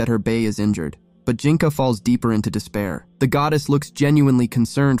worried that her bae is injured, but Jinka falls deeper into despair. The goddess looks genuinely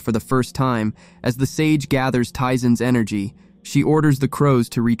concerned for the first time as the sage gathers Taizan's energy. She orders the crows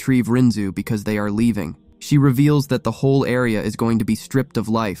to retrieve Rinzu because they are leaving. She reveals that the whole area is going to be stripped of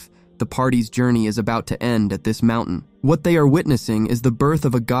life. The party's journey is about to end at this mountain. What they are witnessing is the birth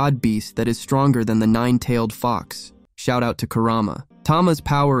of a god beast that is stronger than the 9-tailed fox. Shout out to Kurama. Tama's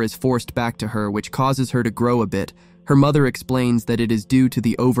power is forced back to her, which causes her to grow a bit. Her mother explains that it is due to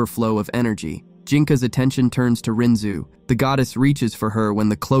the overflow of energy. Jinka's attention turns to Rinzu. The goddess reaches for her when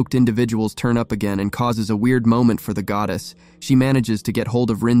the cloaked individuals turn up again and causes a weird moment for the goddess. She manages to get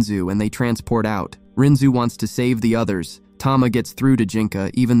hold of Rinzu and they transport out. Rinzu wants to save the others. Tama gets through to Jinka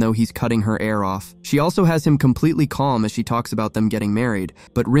even though he's cutting her air off. She also has him completely calm as she talks about them getting married,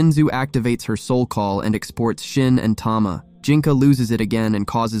 but Rinzu activates her soul call and exports Shin and Tama. Jinka loses it again and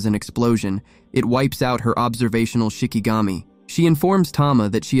causes an explosion. It wipes out her observational Shikigami. She informs Tama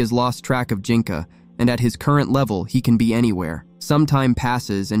that she has lost track of Jinka, and at his current level, he can be anywhere. Some time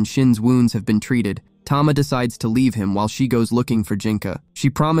passes and Shin's wounds have been treated. Tama decides to leave him while she goes looking for Jinka. She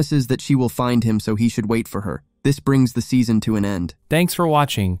promises that she will find him, so he should wait for her. This brings the season to an end. Thanks for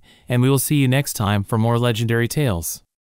watching, and we will see you next time for more legendary tales.